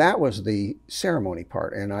 So that was the ceremony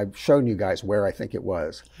part, and I've shown you guys where I think it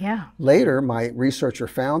was. Yeah. Later, my researcher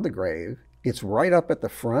found the grave. It's right up at the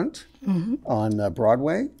front on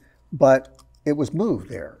Broadway, but it was moved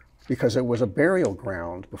there because it was a burial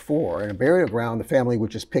ground before. And a burial ground, the family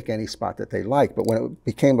would just pick any spot that they liked, but when it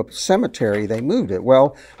became a cemetery, they moved it.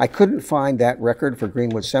 Well, I couldn't find that record for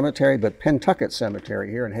Greenwood Cemetery, but Pentucket Cemetery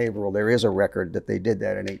here in Haverhill, there is a record that they did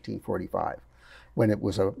that in 1845. When it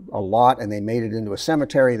was a lot and they made it into a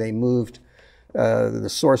cemetery, they moved, the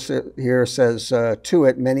source here says, to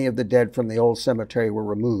it, many of the dead from the old cemetery were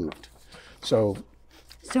removed. So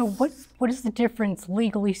what is the difference,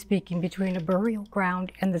 legally speaking, between a burial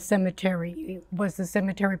ground and the cemetery? Was the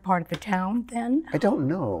cemetery part of the town then? I don't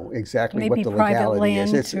know exactly Maybe what the private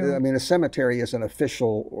legality is. land I mean, a cemetery is an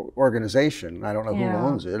official organization. I don't know who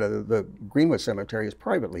owns it. The Greenwood Cemetery is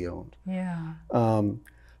privately owned. Yeah.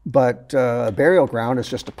 But a burial ground is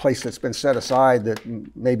just a place that's been set aside that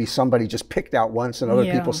maybe somebody just picked out once and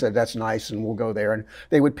other people said, that's nice and we'll go there. And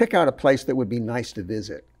they would pick out a place that would be nice to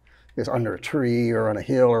visit. It's under a tree or on a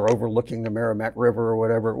hill or overlooking the Merrimack River or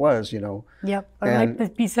whatever it was, you know. Yep. It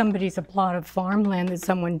might be somebody's a plot of farmland that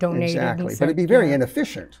someone donated. Exactly. But it'd be very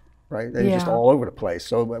inefficient, right? They're just all over the place.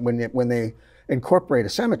 So when they incorporate a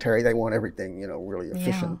cemetery, they want everything, you know, really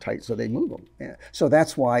efficient and tight, so they move them. Yeah. So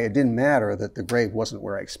that's why it didn't matter that the grave wasn't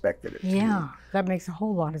where I expected it to be. Yeah, that makes a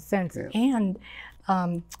whole lot of sense. Yeah. And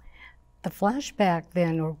the flashback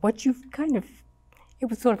then, or what you've kind of, it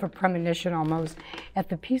was sort of a premonition almost, at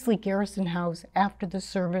the Peasley Garrison House after the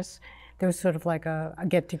service, there was sort of like a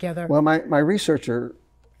get-together. Well, my researcher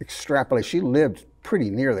extrapolated, she lived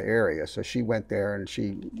pretty near the area, so she went there and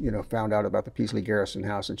she, you know, found out about the Peasley Garrison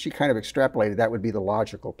House, and she kind of extrapolated that would be the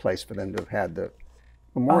logical place for them to have had the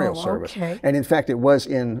memorial service. Okay. And in fact, it was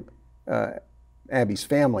in Abby's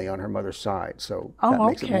family on her mother's side, so that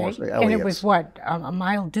makes it more. And it was what, a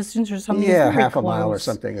mile distance or something? Yeah, Very half a mile or close.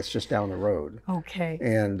 something. It's just down the road. Okay.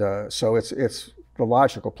 And so it's the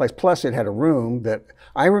logical place. Plus, it had a room that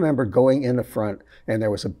I remember going in the front, and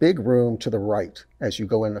there was a big room to the right as you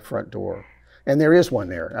go in the front door. And there is one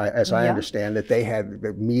there, as I understand it. They had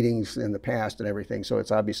the meetings in the past and everything, so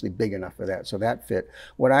it's obviously big enough for that. So that fit.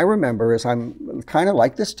 What I remember is I'm kind of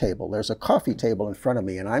like this table. There's a coffee table in front of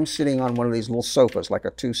me, and I'm sitting on one of these little sofas, like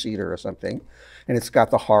a two-seater or something. And it's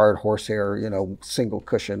got the hard horsehair, you know, single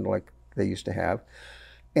cushion like they used to have.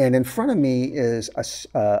 And in front of me is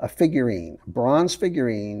a figurine, a bronze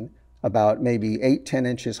figurine about maybe 8, 10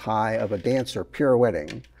 inches high of a dancer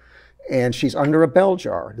pirouetting. And she's under a bell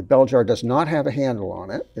jar. The bell jar does not have a handle on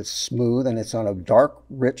it. It's smooth and it's on a dark,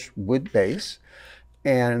 rich wood base.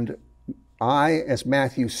 And I, as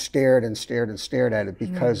Mathew, stared and stared and stared at it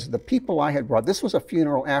because the people I had brought, this was a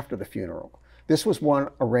funeral after the funeral. This was one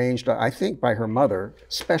arranged, I think, by her mother,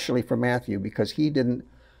 especially for Mathew, because he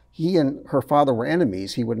and her father were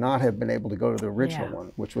enemies. He would not have been able to go to the original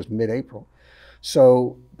one, which was mid-April.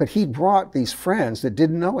 So, but he brought these friends that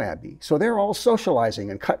didn't know Abby. So they're all socializing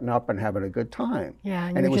and cutting up and having a good time. Yeah,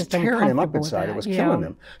 and it was tearing him up inside. It was killing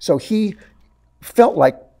him. Yeah. So he felt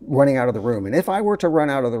like running out of the room. And if I were to run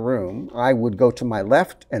out of the room, I would go to my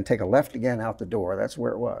left and take a left again out the door. That's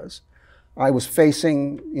where it was. I was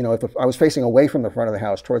facing, you know, if I was facing away from the front of the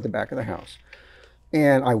house toward the back of the house.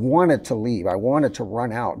 And I wanted to leave. I wanted to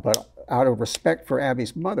run out. But out of respect for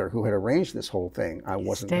Abby's mother, who had arranged this whole thing, I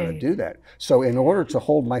wasn't going to do that. So in order to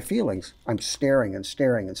hold my feelings, I'm staring and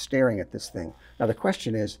staring and staring at this thing. Now the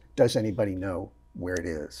question is, does anybody know where it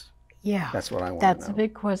is? Yeah. That's what I want to know. That's a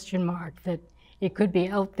big question mark, that it could be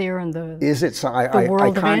out there in the Is it? So I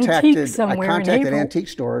world of antiques somewhere I contacted in April. antique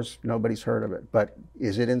stores. Nobody's heard of it. But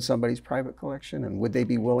is it in somebody's private collection? And would they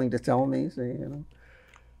be willing to tell me? So, you know?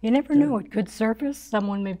 You never know. It could surface.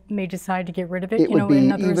 Someone may decide to get rid of it. It you would know, be in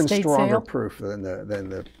another even estate stronger sale. proof than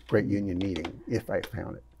the Great Union meeting if I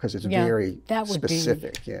found it, because it's Yeah, very that would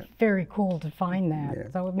specific. be Yeah. very cool to find that. Yeah.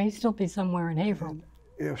 So it may still be somewhere in Haverhill.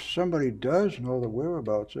 If somebody does know the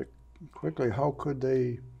whereabouts, quickly, how could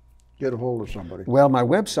they get a hold of somebody? Well, my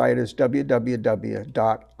website is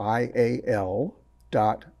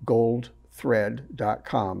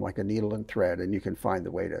www.ial.goldthread.com, like a needle and thread, and you can find the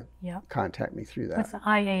way to contact me through that. What's the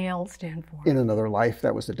IAL stand for? In Another Life,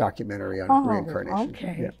 that was the documentary on reincarnation.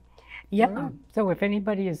 Okay. Yeah. Yeah. So if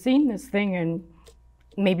anybody has seen this thing and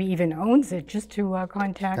maybe even owns it, just to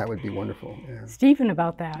contact That would be wonderful. Yeah. Stephen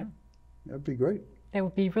about that. That'd be great. That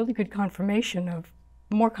would be really good confirmation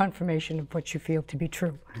more confirmation of what you feel to be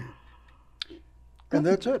true. And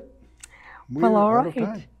that's it. Well, all out of right.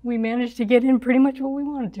 time. We managed to get in pretty much what we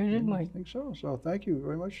wanted to, didn't we? I think so. So thank you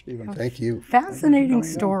very much, Stephen. Thank you. Fascinating Thank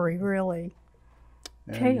you. story, really.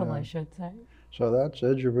 And, Tale, I should say. So that's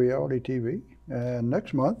Edge of Reality TV. And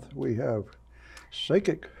next month we have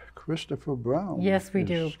psychic Christopher Brown. Yes, we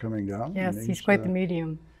do. Coming down. Yes, And he's quite the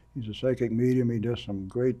medium. He's a psychic medium. He does some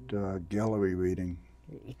great gallery reading.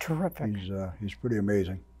 Terrific. He's pretty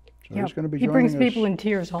amazing. So Yep. he's going to be He joining brings people us. in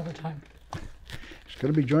tears all the time. He's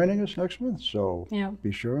going to be joining us next month. So Yeah.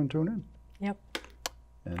 be sure and tune in. Yep.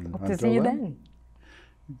 And Hope to until see you then.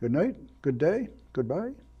 Good night. Good day.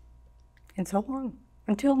 Goodbye. And so long.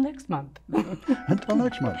 Until next month. Until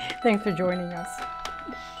next month. Thanks for joining us.